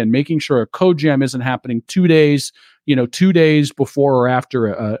locally, and making sure a code jam isn't happening 2 days, 2 days before or after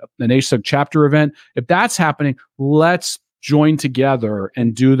an ASUG chapter event. If that's happening, let's join together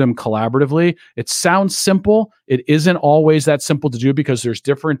and do them collaboratively. It sounds simple. It isn't always that simple to do because there's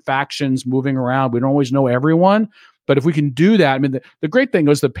different factions moving around. We don't always know everyone. But if we can do that, I mean, the great thing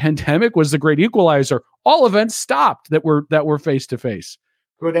was the pandemic was the great equalizer. All events stopped that were face to face.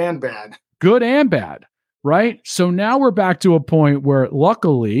 Good and bad. Good and bad, right? So now we're back to a point where,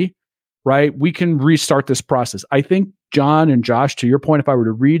 luckily, right, we can restart this process. I think, John and Josh, to your point, if I were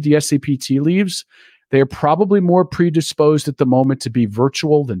to read the SAP tea leaves, they are probably more predisposed at the moment to be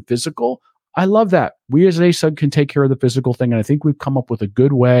virtual than physical. I love that. We as ASUG can take care of the physical thing, and I think we've come up with a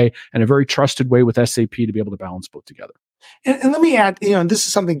good way and a very trusted way with SAP to be able to balance both together. And let me add, this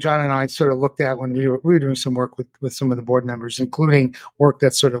is something John and I sort of looked at when we were doing some work with some of the board members, including work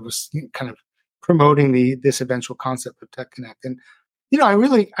that sort of was kind of promoting this eventual concept of Tech Connect. And I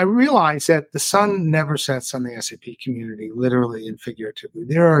realized that the sun never sets on the SAP community, literally and figuratively.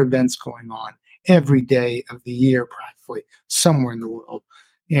 There are events going on every day of the year, practically somewhere in the world.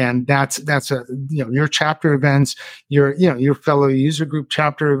 And that's your chapter events, your fellow user group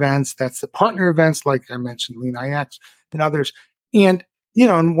chapter events. That's the partner events, like I mentioned, Lean IX and others. And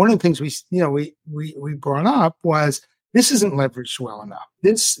and one of the things we brought up was this isn't leveraged well enough.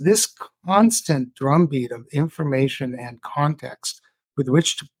 This constant drumbeat of information and context with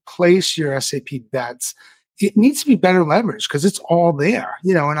which to place your SAP bets, it needs to be better leveraged because it's all there.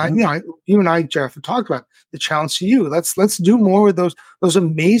 You and I, Jeff, have talked about the challenge to you. Let's do more with those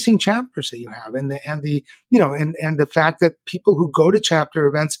amazing chapters that you have, and the fact that people who go to chapter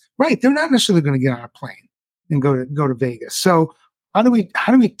events, right, they're not necessarily going to get on a plane and go to Vegas. So how do we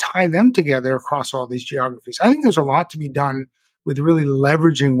tie them together across all these geographies? I think there's a lot to be done with really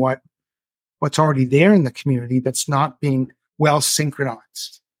leveraging what's already there in the community that's not being well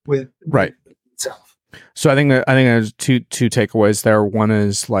synchronized with itself. So I think there's two takeaways there. One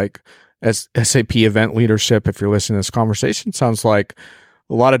is, like, as SAP event leadership, if you're listening to this conversation, sounds like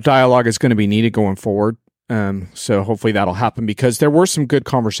a lot of dialogue is going to be needed going forward. So hopefully that'll happen, because there were some good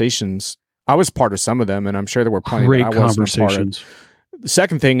conversations. I was part of some of them, and I'm sure there were plenty great that I wasn't conversations. Part of. The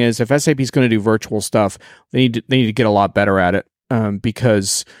second thing is, if SAP is going to do virtual stuff, they need to get a lot better at it,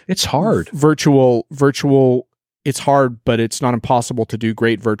 because it's hard. Virtual. It's hard, but it's not impossible to do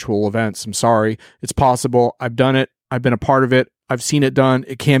great virtual events. I'm sorry. It's possible. I've done it. I've been a part of it. I've seen it done.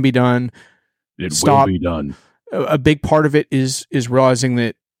 It can be done. It will be done. A big part of it is realizing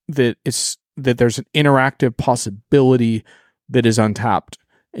that there's an interactive possibility that is untapped,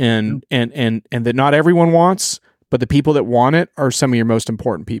 and that not everyone wants, but the people that want it are some of your most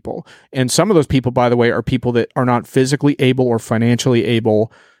important people. And some of those people, by the way, are people that are not physically able or financially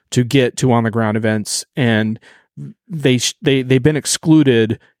able to get to on the ground events, and they've been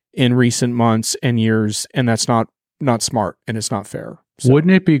excluded in recent months and years, and that's not smart, and it's not fair. So.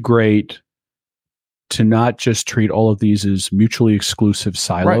 Wouldn't it be great to not just treat all of these as mutually exclusive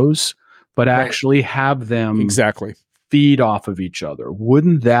silos, but actually have them feed off of each other?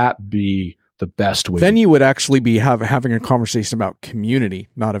 Wouldn't that be the best way? Then you would actually be having a conversation about community,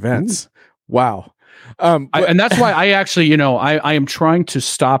 not events. Ooh. Wow. And that's why I actually, I am trying to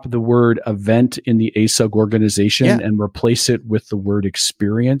stop the word event in the ASUG organization and replace it with the word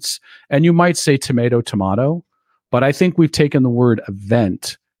experience. And you might say tomato, tomato, but I think we've taken the word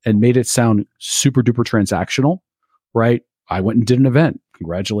event and made it sound super duper transactional, right? I went and did an event.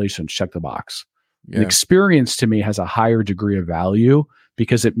 Congratulations, check the box. Yeah. An experience to me has a higher degree of value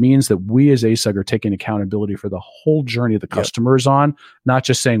because it means that we as ASUG are taking accountability for the whole journey the customer is on, not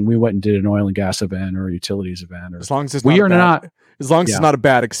just saying we went and did an oil and gas event or a utilities event. Or, as long as it's it's not a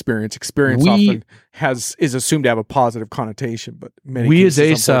bad experience. Experience often is assumed to have a positive connotation, but we as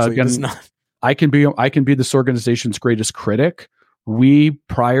ASUG, does not. I can be this organization's greatest critic. We,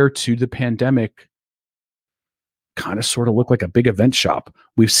 prior to the pandemic, kind of sort of look like a big event shop.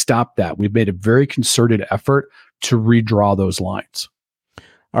 We've stopped that. We've made a very concerted effort to redraw those lines.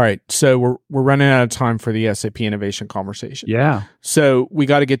 All right. So we're running out of time for the SAP innovation conversation. Yeah. So we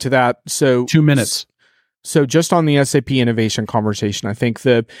got to get to that. So 2 minutes. So just on the SAP innovation conversation, I think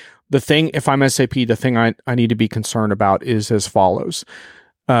the thing, if I'm SAP, the thing I need to be concerned about is as follows.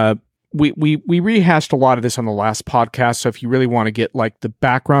 We rehashed a lot of this on the last podcast. So if you really want to get like the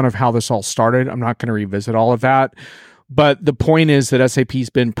background of how this all started, I'm not going to revisit all of that. But the point is that SAP's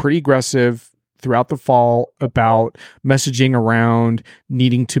been pretty aggressive throughout the fall about messaging around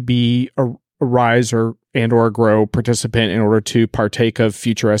needing to be a rise or a grow participant in order to partake of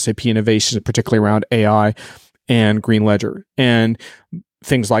future SAP innovations, particularly around AI and Green Ledger and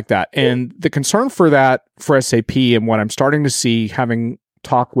things like that. And the concern for that for SAP and what I'm starting to see, having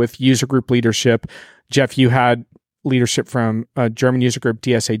talked with user group leadership, Jeff, you had leadership from German user group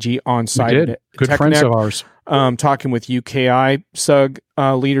DSAG on site. We did. Good friends of ours. Talking with UKI SUG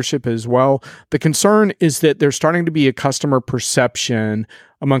leadership as well. The concern is that there's starting to be a customer perception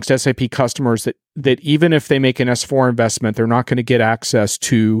amongst SAP customers that even if they make an S4 investment, they're not going to get access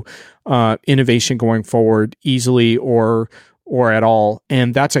to innovation going forward easily or at all.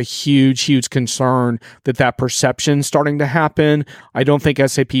 And that's a huge, huge concern that perception's starting to happen. I don't think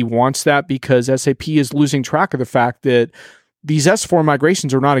SAP wants that because SAP is losing track of the fact that these S4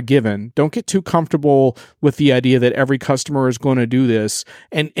 migrations are not a given. Don't get too comfortable with the idea that every customer is going to do this.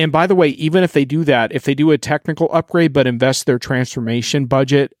 And by the way, even if they do that, if they do a technical upgrade but invest their transformation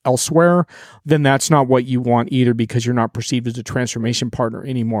budget elsewhere, then that's not what you want either because you're not perceived as a transformation partner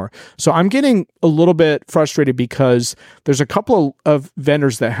anymore. So I'm getting a little bit frustrated because there's a couple of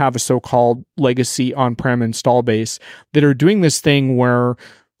vendors that have a so-called legacy on-prem install base that are doing this thing where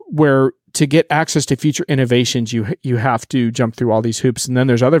to get access to future innovations, you have to jump through all these hoops. And then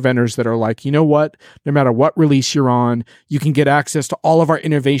there's other vendors that are like, you know what? No matter what release you're on, you can get access to all of our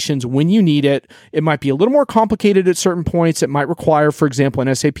innovations when you need it. It might be a little more complicated at certain points. It might require, for example,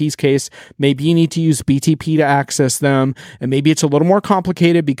 in SAP's case, maybe you need to use BTP to access them. And maybe it's a little more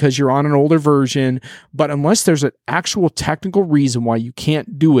complicated because you're on an older version. But unless there's an actual technical reason why you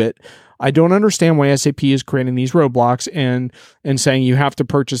can't do it, I don't understand why SAP is creating these roadblocks and saying you have to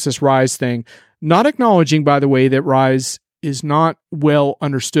purchase this RISE thing. Not acknowledging, by the way, that RISE is not well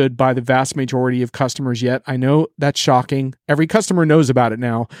understood by the vast majority of customers yet. I know that's shocking. Every customer knows about it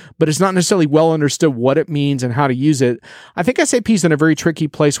now, but it's not necessarily well understood what it means and how to use it. I think SAP is in a very tricky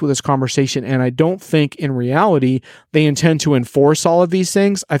place with this conversation, and I don't think in reality they intend to enforce all of these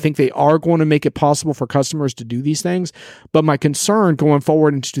things. I think they are going to make it possible for customers to do these things, but my concern going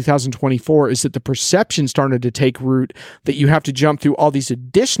forward into 2024 is that the perception started to take root that you have to jump through all these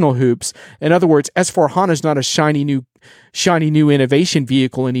additional hoops. In other words, S4HANA is not a shiny new innovation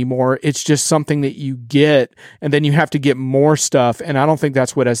vehicle anymore. It's just something that you get, and then you have to get more stuff. And I don't think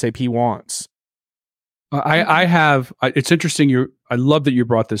that's what SAP wants. It's interesting. I love that you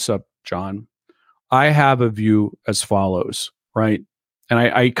brought this up, John. I have a view as follows, right? And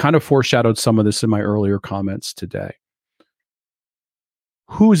I kind of foreshadowed some of this in my earlier comments today.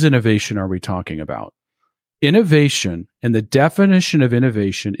 Whose innovation are we talking about? Innovation and the definition of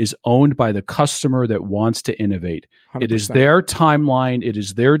innovation is owned by the customer that wants to innovate. 100%. It is their timeline. It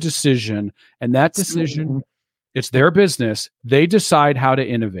is their decision. And that decision, it's their business. They decide how to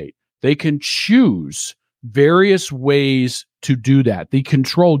innovate. They can choose various ways to do that. The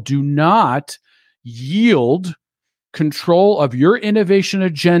control, do not yield control of your innovation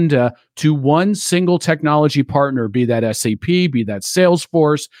agenda to one single technology partner, be that SAP, be that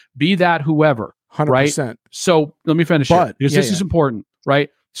Salesforce, be that whoever. 100%. Right? So let me finish here because this is important, right?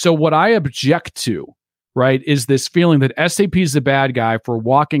 So what I object to, right, is this feeling that SAP is the bad guy for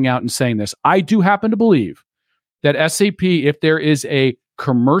walking out and saying this. I do happen to believe that SAP, if there is a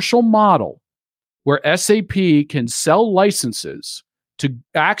commercial model where SAP can sell licenses to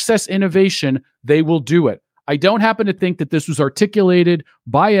access innovation, they will do it. I don't happen to think that this was articulated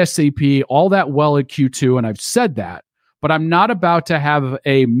by SAP all that well at Q2, and I've said that, but I'm not about to have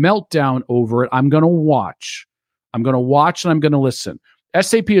a meltdown over it. I'm going to watch. I'm going to watch and I'm going to listen.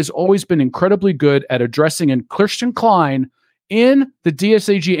 SAP has always been incredibly good at addressing, and Christian Klein in the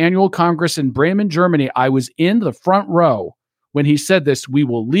DSAG annual Congress in Bremen, Germany, I was in the front row when he said this, we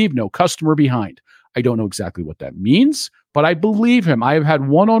will leave no customer behind. I don't know exactly what that means, but I believe him. I have had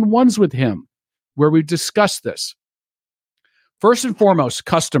one-on-ones with him where we've discussed this. First and foremost,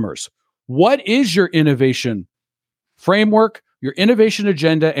 customers. What is your innovation framework, your innovation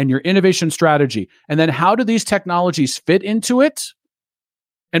agenda, and your innovation strategy? And then how do these technologies fit into it?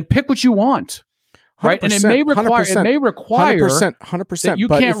 And pick what you want. Right. And it may require 100%, that you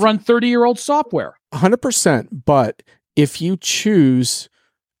can't run 30-year-old software. 100%. But if you choose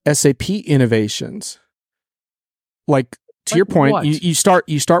SAP innovations, like to your point, you start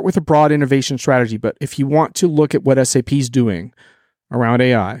with a broad innovation strategy. But if you want to look at what SAP is doing around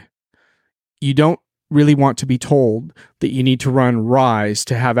AI, you don't really want to be told that you need to run RISE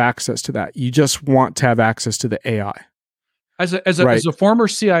to have access to that. You just want to have access to the AI. As a former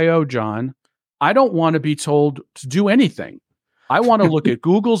CIO, John, I don't want to be told to do anything. I want to look at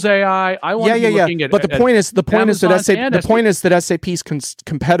Google's AI. I want to be looking at. But the point is that SAP's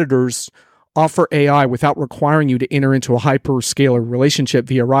competitors offer AI without requiring you to enter into a hyperscaler relationship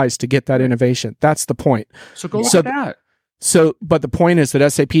via RISE to get that innovation. That's the point. So go look at that. But the point is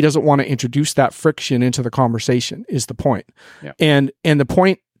that SAP doesn't want to introduce that friction into the conversation. Is the point? Yeah. And the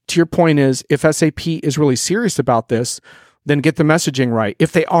point to your point is, if SAP is really serious about this, then get the messaging right.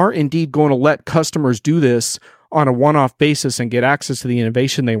 If they are indeed going to let customers do this on a one-off basis and get access to the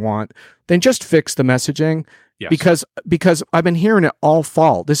innovation they want, then just fix the messaging. Yes. Because I've been hearing it all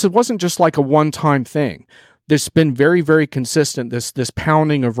fall. This wasn't just like a one-time thing. There's been very, very consistent, this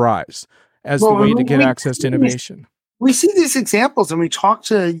pounding of RISE as the way to get access to innovation. We see these examples, and we talk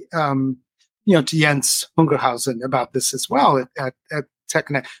to to Jens Hungerhausen about this as well at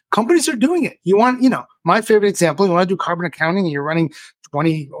TechConnect. Companies are doing it. You want, my favorite example, you want to do carbon accounting and you're running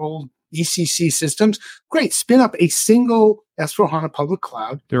 20 old ECC systems. Great. Spin up a single S/4HANA public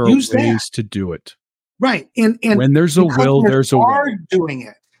cloud. There are ways to do it. Right. And when there's a will, there's a way. Are doing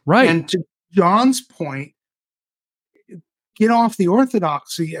it. Right. And to John's point, get off the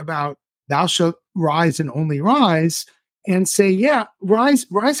orthodoxy about thou shalt rise and only rise, and say,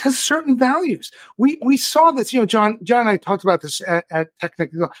 RISE has certain values. We saw this, John and I talked about this at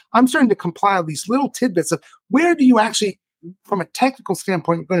TechConnect. I'm starting to compile these little tidbits of where do you actually, from a technical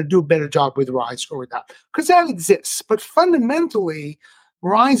standpoint, going to do a better job with RISE or without, because that exists. But fundamentally,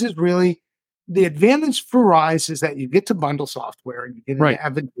 RISE is really, the advantage for RISE is that you get to bundle software and you get an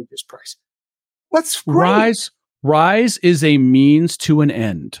advantageous price. That's great. RISE is a means to an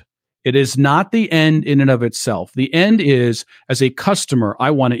end. It is not the end in and of itself. The end is, as a customer,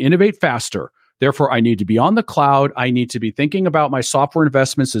 I want to innovate faster. Therefore, I need to be on the cloud. I need to be thinking about my software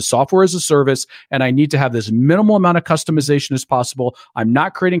investments as software as a service, and I need to have this minimal amount of customization as possible. I'm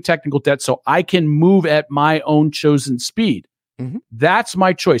not creating technical debt, so I can move at my own chosen speed. Mm-hmm. That's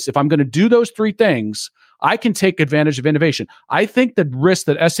my choice. If I'm going to do those three things, I can take advantage of innovation. I think the risk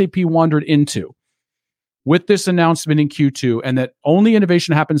that SAP wandered into with this announcement in Q2, and that only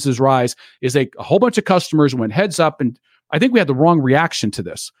innovation happens as RISE, is a whole bunch of customers went heads up, and I think we had the wrong reaction to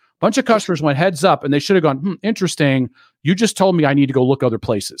this. A bunch of customers went heads up, and they should have gone, interesting, you just told me I need to go look other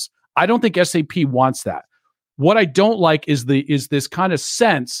places. I don't think SAP wants that. What I don't like is this kind of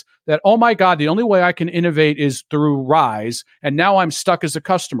sense that, oh my God, the only way I can innovate is through RISE, and now I'm stuck as a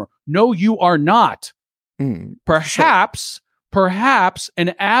customer. No, you are not. Perhaps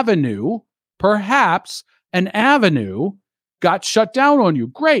an avenue got shut down on you.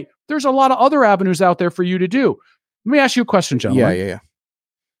 Great. There's a lot of other avenues out there for you to do. Let me ask you a question, gentlemen. Yeah.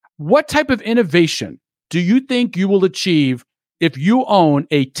 What type of innovation do you think you will achieve if you own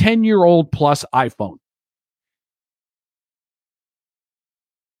a 10-year-old plus iPhone?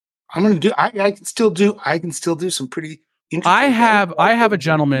 I can still do some pretty interesting I have a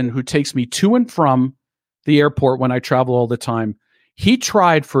gentleman who takes me to and from the airport when I travel all the time. He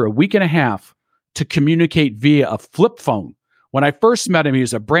tried for a week and a half to communicate via a flip phone. When I first met him, he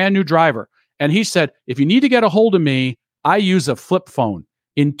was a brand new driver. And he said, if you need to get a hold of me, I use a flip phone.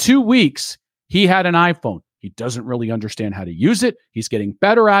 In 2 weeks, he had an iPhone. He doesn't really understand how to use it. He's getting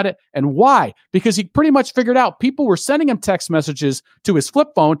better at it. And why? Because he pretty much figured out people were sending him text messages to his flip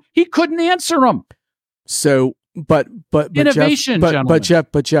phone. He couldn't answer them. So, but innovation,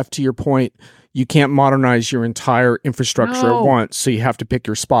 Jeff, to your point, you can't modernize your entire infrastructure at once, so you have to pick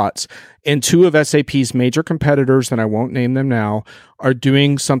your spots. And two of SAP's major competitors, and I won't name them now, are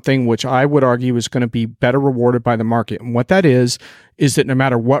doing something which I would argue is going to be better rewarded by the market. And what that is that no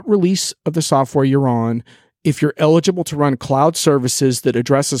matter what release of the software you're on, if you're eligible to run cloud services that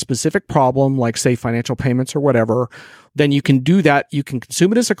address a specific problem, like say financial payments or whatever, then you can do that. You can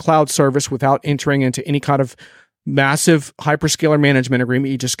consume it as a cloud service without entering into any kind of massive hyperscaler management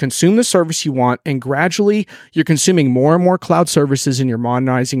agreement. You just consume the service you want, and gradually you're consuming more and more cloud services, and you're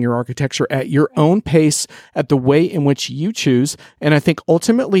modernizing your architecture at your own pace, at the way in which you choose. And I think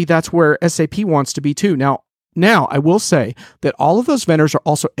ultimately that's where SAP wants to be too. Now, I will say that all of those vendors are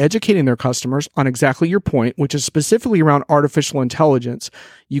also educating their customers on exactly your point, which is specifically around artificial intelligence.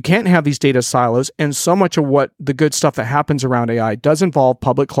 You can't have these data silos, and so much of what the good stuff that happens around AI does involve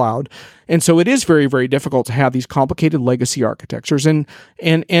public cloud. And so it is very, very difficult to have these complicated legacy architectures and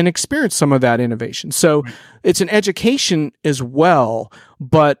experience some of that innovation. So it's an education as well,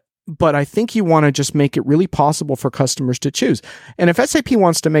 but I think you want to just make it really possible for customers to choose. And if SAP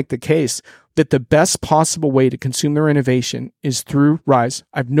wants to make the case that the best possible way to consume their innovation is through RISE,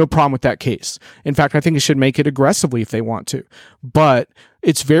 I have no problem with that case. In fact, I think it should make it aggressively if they want to. But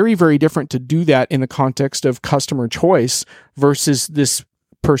it's very, very different to do that in the context of customer choice versus this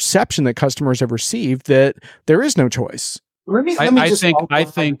perception that customers have received that there is no choice. I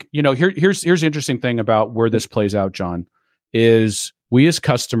think, here's the interesting thing about where this plays out, John, is we as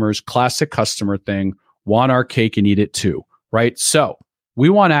customers, classic customer thing, want our cake and eat it too, right? So we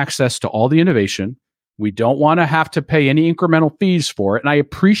want access to all the innovation. We don't want to have to pay any incremental fees for it. And I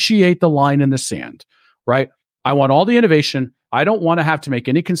appreciate the line in the sand, right? I want all the innovation. I don't want to have to make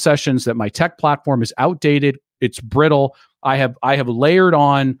any concessions that my tech platform is outdated. It's brittle. I have layered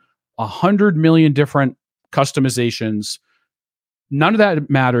on 100 million different customizations. None of that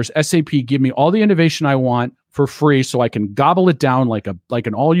matters. SAP, give me all the innovation I want for free so I can gobble it down like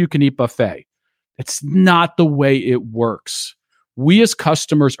an all-you-can-eat buffet. It's not the way it works. We as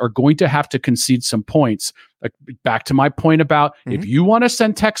customers are going to have to concede some points. Back to my point about if you want to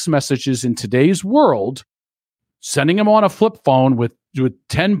send text messages in today's world, sending them on a flip phone with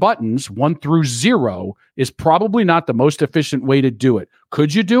 10 buttons, 1 through 0, is probably not the most efficient way to do it.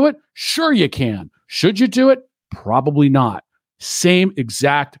 Could you do it? Sure you can. Should you do it? Probably not. Same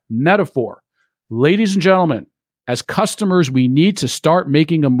exact metaphor. Ladies and gentlemen, as customers, we need to start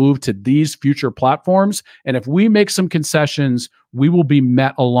making a move to these future platforms. And if we make some concessions, we will be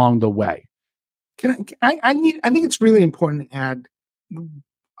met along the way. I think it's really important to add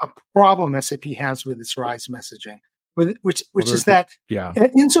a problem SAP has with its RISE messaging, which is that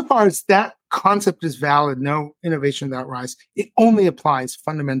insofar as that concept is valid, no innovation without RISE, it only applies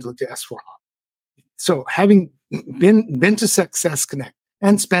fundamentally to S/4HANA. So having been to Success Connect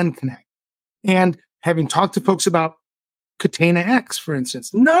and Spend Connect, and having talked to folks about Catena X, for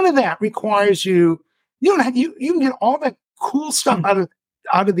instance, none of that requires you can get all that cool stuff out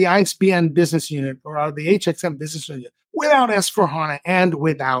of the ISBN business unit or out of the HXM business unit without S/4HANA and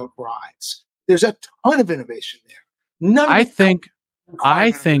without RISE. There's a ton of innovation there. I think,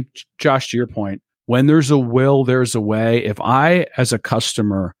 Josh, to your point, when there's a will, there's a way. If I, as a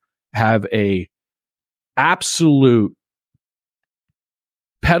customer, have a absolute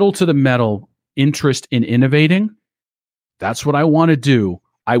pedal to the metal interest in innovating, that's what I want to do.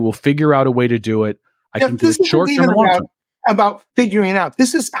 I will figure out a way to do it. I can do it short term and long term. About figuring out.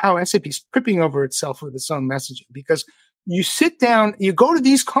 This is how SAP is tripping over itself with its own messaging, because you sit down, you go to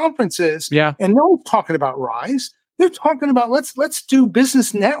these conferences, and no one's talking about RISE. They're talking about let's do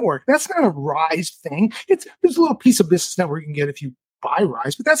business network. That's not a RISE thing. There's a little piece of business network you can get if you buy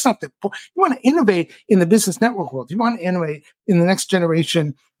RISE, but that's not the point. You want to innovate in the business network world. You want to innovate in the next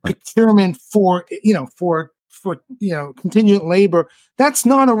generation procurement for contingent labor. That's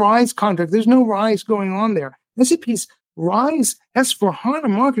not a RISE contract. There's no RISE going on there. SAP's RISE S/4HANA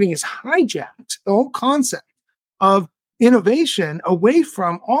marketing is hijacked the whole concept of innovation away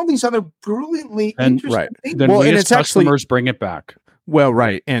from all these other brilliantly interesting things. Then we as customers bring it back. Well,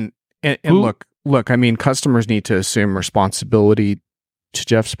 right. And look, I mean, customers need to assume responsibility, to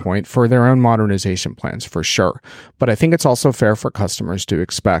Jeff's point, for their own modernization plans, for sure. But I think it's also fair for customers to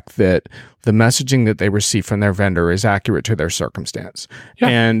expect that the messaging that they receive from their vendor is accurate to their circumstance. Yeah.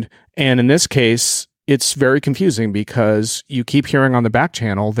 And in this case, it's very confusing because you keep hearing on the back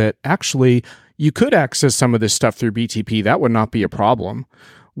channel that actually you could access some of this stuff through BTP. That would not be a problem.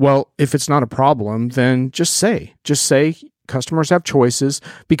 Well, if it's not a problem, then just say customers have choices,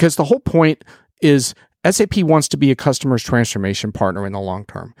 because the whole point is SAP wants to be a customer's transformation partner in the long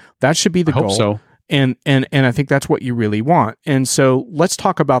term. That should be the goal. So. And I think that's what you really want. And so let's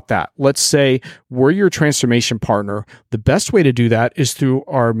talk about that. Let's say we're your transformation partner. The best way to do that is through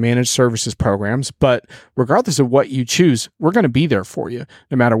our managed services programs. But regardless of what you choose, we're going to be there for you.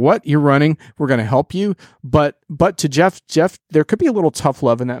 No matter what you're running, we're going to help you. But to Jeff, there could be a little tough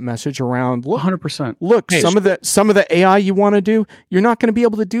love in that message around, look, 100%. Look, some of the AI you want to do, you're not going to be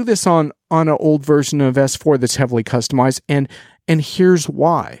able to do this on an old version of S4 that's heavily customized. And here's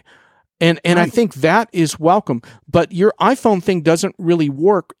why. And right. I think that is welcome, but your iPhone thing doesn't really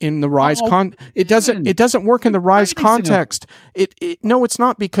work in the Rise It doesn't work in the Rise context. No, it's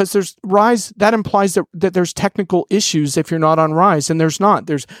not, because there's Rise. That implies that there's technical issues if you're not on Rise, and there's not.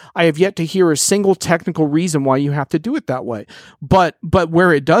 I have yet to hear a single technical reason why you have to do it that way. But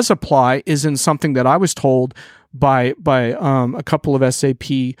where it does apply is in something that I was told by a couple of SAP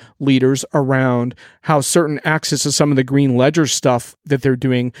leaders around how certain access to some of the Green Ledger stuff that they're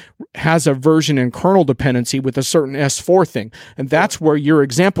doing has a version and kernel dependency with a certain S4 thing. And that's where your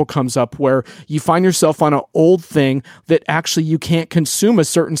example comes up, where you find yourself on an old thing that actually you can't consume a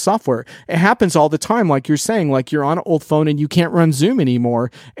certain software. It happens all the time, like you're saying, like you're on an old phone and you can't run Zoom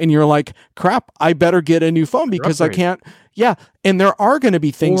anymore. And you're like, crap, I better get a new phone because I can't. Yeah, and there are going to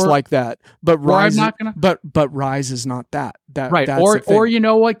be things like that, but Rise, but Rise is not that. Right, or you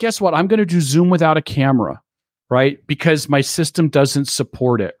know what? Guess what? I'm going to do Zoom without a camera, right? Because my system doesn't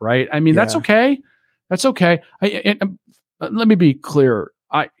support it, right? I mean, that's okay. That's okay. Let me be clear.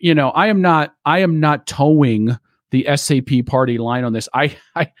 I am not towing the SAP party line on this. I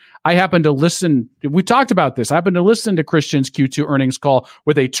happen to listen. We talked about this. I happen to listen to Christian's Q2 earnings call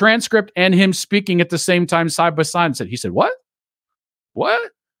with a transcript and him speaking at the same time, side by side. And he said, "What?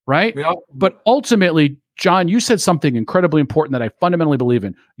 Right?" Yeah. But ultimately, John, you said something incredibly important that I fundamentally believe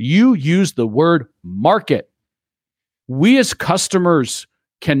in. You used the word market. We as customers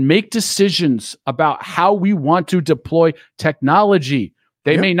can make decisions about how we want to deploy technology.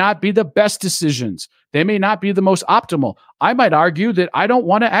 They may not be the best decisions. They may not be the most optimal. I might argue that I don't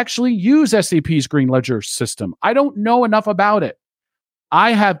want to actually use SAP's Green Ledger system. I don't know enough about it.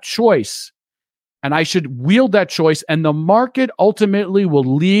 I have choice, and I should wield that choice, and the market ultimately will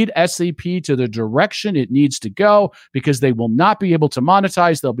lead SAP to the direction it needs to go, because they will not be able to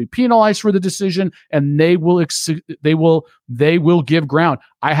monetize. They'll be penalized for the decision, and they will give ground.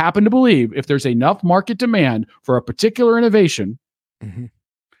 I happen to believe if there's enough market demand for a particular innovation,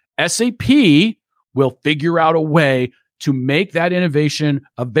 SAP will figure out a way to make that innovation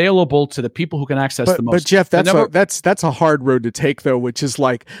available to the people who can access the most. But Jeff, that's a hard road to take, though, which is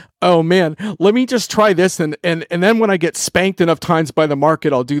like, oh man, let me just try this, and then when I get spanked enough times by the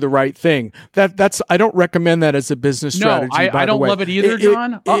market, I'll do the right thing. I don't recommend that as a business strategy. No, I don't love it either,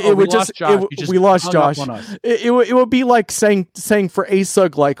 John. We lost Josh. It would be like saying for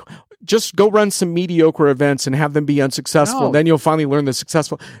ASUG, like, just go run some mediocre events and have them be unsuccessful. And then you'll finally learn the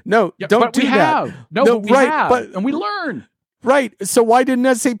successful. No, don't do that. And we learn. Right. So why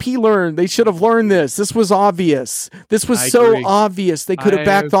didn't SAP learn? They should have learned this. This was obvious. This was obvious. They could have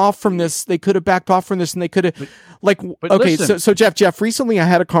backed off from this. And they could have So Jeff, recently I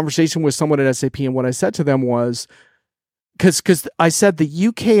had a conversation with someone at SAP, and what I said to them was, because I said the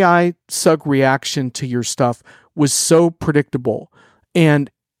UKI SUG reaction to your stuff was so predictable. And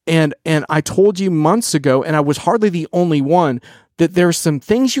I told you months ago, and I was hardly the only one, that there's some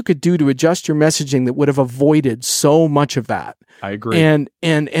things you could do to adjust your messaging that would have avoided so much of that. I agree. And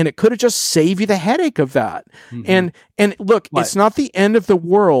it could have just saved you the headache of that. Mm-hmm. And look, it's not the end of the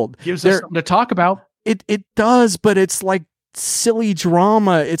world. Gives us something to talk about. It does, but it's like silly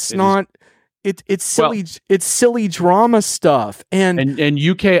drama. It's silly drama stuff. And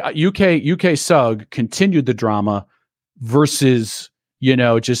UK SUG continued the drama versus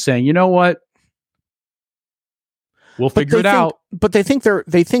just saying, you know what, we'll figure it out. But they think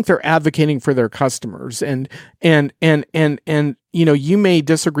they're advocating for their customers, and you may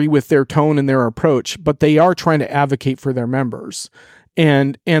disagree with their tone and their approach, but they are trying to advocate for their members.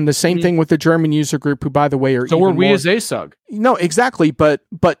 And the same thing with the German user group, who, by the way, are so are we as ASUG. No, exactly, but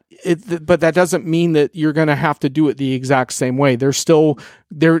that doesn't mean that you're going to have to do it the exact same way. What's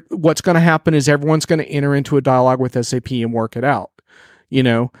going to happen is everyone's going to enter into a dialogue with SAP and work it out.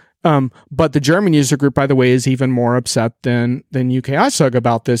 But the German user group, by the way, is even more upset than UKI SUG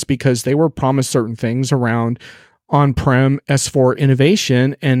about this, because they were promised certain things around on-prem S4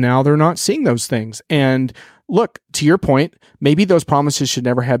 innovation, and now they're not seeing those things. And look, to your point, maybe those promises should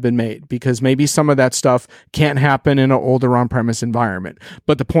never have been made, because maybe some of that stuff can't happen in an older on-premise environment.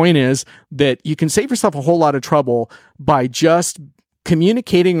 But the point is that you can save yourself a whole lot of trouble by just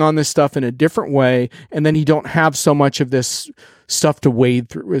communicating on this stuff in a different way, and then you don't have so much of this stuff to wade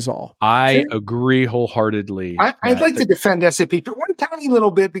through is all. I agree wholeheartedly. I'd like to defend SAP for one tiny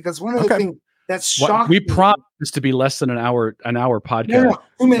little bit, because one of the things that's shocking. We promised this to be less than an hour podcast. No,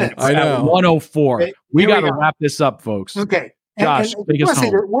 2 minutes. I know. 104. Okay, we got to wrap this up, folks. Okay. Josh, take us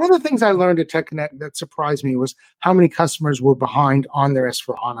home. One of the things I learned at TechConnect that surprised me was how many customers were behind on their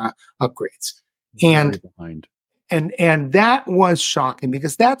S/4HANA upgrades. And that was shocking,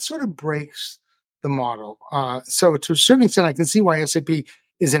 because that sort of breaks the model. So to a certain extent, I can see why SAP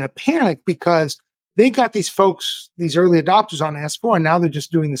is in a panic, because they got these folks, these early adopters on S4, and now they're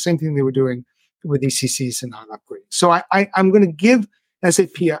just doing the same thing they were doing with ECCs and not upgrading. So I'm going to give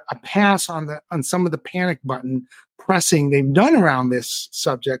SAP a pass on some of the panic button pressing they've done around this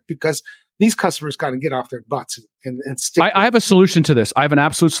subject, because these customers got to get off their butts and stick. I have a solution to this. I have an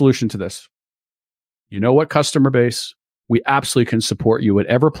absolute solution to this. You know what, customer base? We absolutely can support you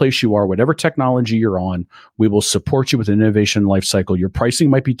whatever place you are, whatever technology you're on. We will support you with an innovation lifecycle. Your pricing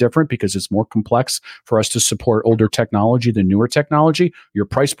might be different because it's more complex for us to support older technology than newer technology. Your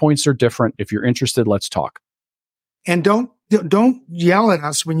price points are different. If you're interested, let's talk. And don't yell at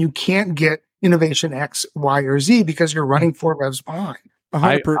us when you can't get innovation X, Y, or Z because you're running 4 revs behind.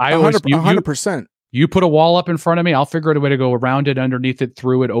 100%. You put a wall up in front of me, I'll figure out a way to go around it, underneath it,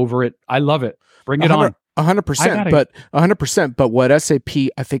 through it, over it. I love it. Bring it on. 100%. But what SAP,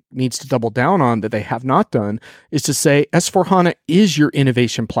 I think, needs to double down on that they have not done is to say S/4HANA is your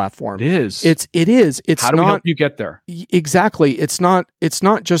innovation platform. It is. It is. It's How do we help you get there? Exactly. It's not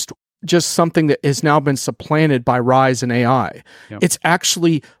just something that has now been supplanted by Rise and AI. Yep. It's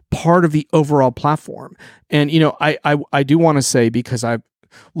actually part of the overall platform. And I do want to say, because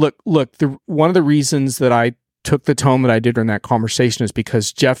look, one of the reasons that I took the tone that I did in that conversation is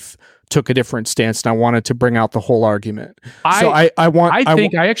because Jeff took a different stance, and I wanted to bring out the whole argument. I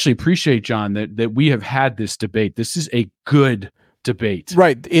actually appreciate, John, that we have had this debate. This is a good debate.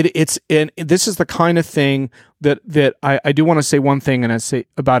 Right. And this is the kind of thing that I do want to say one thing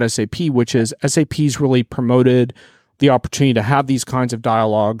about SAP, which is SAP's really promoted the opportunity to have these kinds of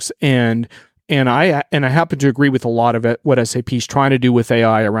dialogues, and I happen to agree with a lot of it, what SAP is trying to do with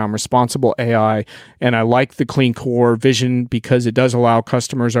AI around responsible AI. And I like the clean core vision because it does allow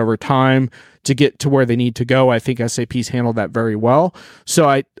customers over time to get to where they need to go. I think SAP's handled that very well. So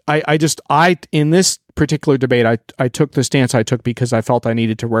I in this particular debate, I took the stance I took because I felt I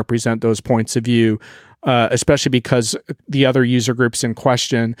needed to represent those points of view, especially because the other user groups in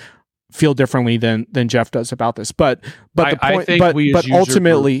question feel differently than Jeff does about this. But the point, but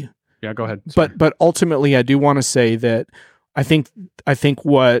ultimately. Yeah, go ahead. But ultimately, I do want to say that I think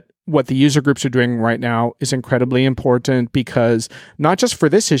what the user groups are doing right now is incredibly important, because not just for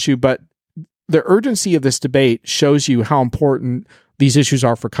this issue, but the urgency of this debate shows you how important these issues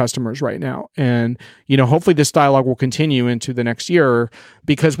are for customers right now. And hopefully this dialogue will continue into the next year,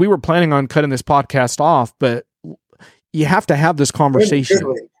 because we were planning on cutting this podcast off, but you have to have this conversation.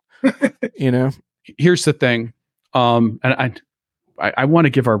 Here's the thing, and I want to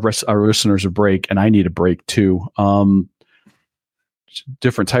give our listeners a break, and I need a break too.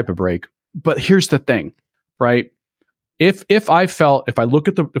 Different type of break. But here's the thing, right? If I look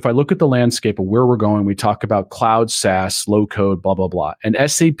at the landscape of where we're going, we talk about cloud, SaaS, low code, blah blah blah, and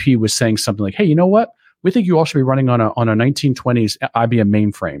SAP was saying something like, "Hey, you know what? We think you all should be running on a 1920s IBM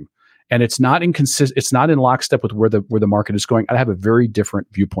mainframe." And it's not in lockstep with where the market is going. I have a very different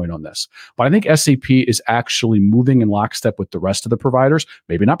viewpoint on this. But I think SAP is actually moving in lockstep with the rest of the providers,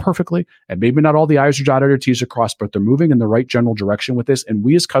 maybe not perfectly, and maybe not all the I's are dotted or T's are crossed, but they're moving in the right general direction with this. And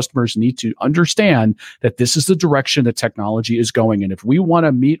we as customers need to understand that this is the direction that technology is going. And if we want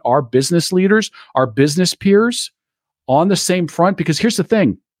to meet our business leaders, our business peers on the same front, because here's the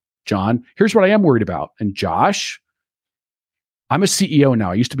thing, John, here's what I am worried about. And Josh, I'm a CEO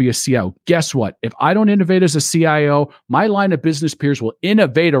now. I used to be a CIO. Guess what? If I don't innovate as a CIO, my line of business peers will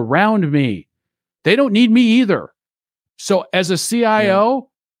innovate around me. They don't need me either. So as a CIO,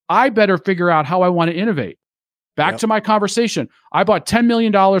 I better figure out how I want to innovate. Back to my conversation. I bought $10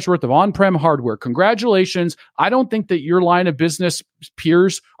 million worth of on-prem hardware. Congratulations. I don't think that your line of business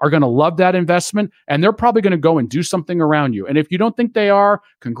peers are going to love that investment, and they're probably going to go and do something around you. And if you don't think they are,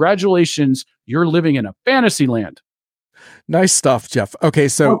 congratulations. You're living in a fantasy land. Nice stuff, Jeff. Okay,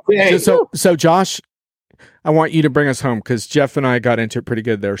 so Josh, I want you to bring us home, because Jeff and I got into it pretty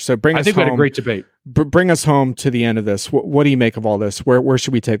good there. So I think we had a great debate. Bring us home to the end of this. What do you make of all this? Where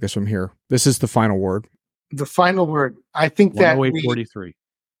should we take this from here? This is the final word. The final word. I think that 108.43.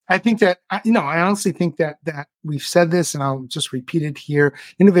 I think that I honestly think that we've said this, and I'll just repeat it here.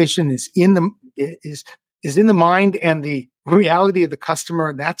 Innovation is in the mind and the reality of the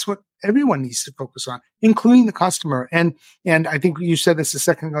customer. That's what everyone needs to focus on, including the customer. And I think you said this a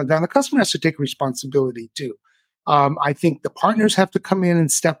second ago, Don, the customer has to take responsibility too. I think the partners have to come in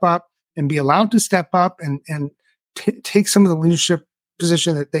and step up and be allowed to step up and take some of the leadership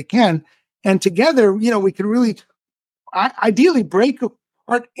position that they can. And together, we can really ideally break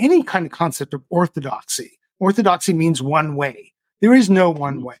apart any kind of concept of orthodoxy. Orthodoxy means one way. There is no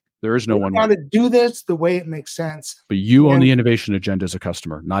one way. There is no one way. How to do this the way it makes sense. But you own the innovation agenda as a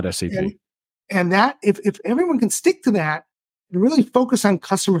customer, not SAP. And that if everyone can stick to that and really focus on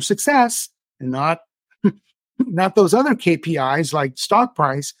customer success and not those other KPIs like stock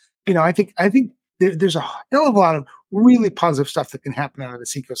price, I think there's a hell of a lot of really positive stuff that can happen out of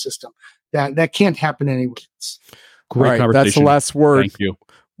this ecosystem that can't happen anywhere else. Great conversation. That's the last word. Thank you.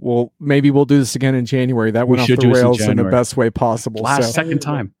 Well, maybe we'll do this again in January. That went off the rails in the best way possible. Second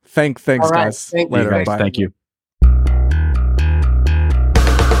time. Thanks, All right. guys. Thank you. Later. Guys, Bye. thank you.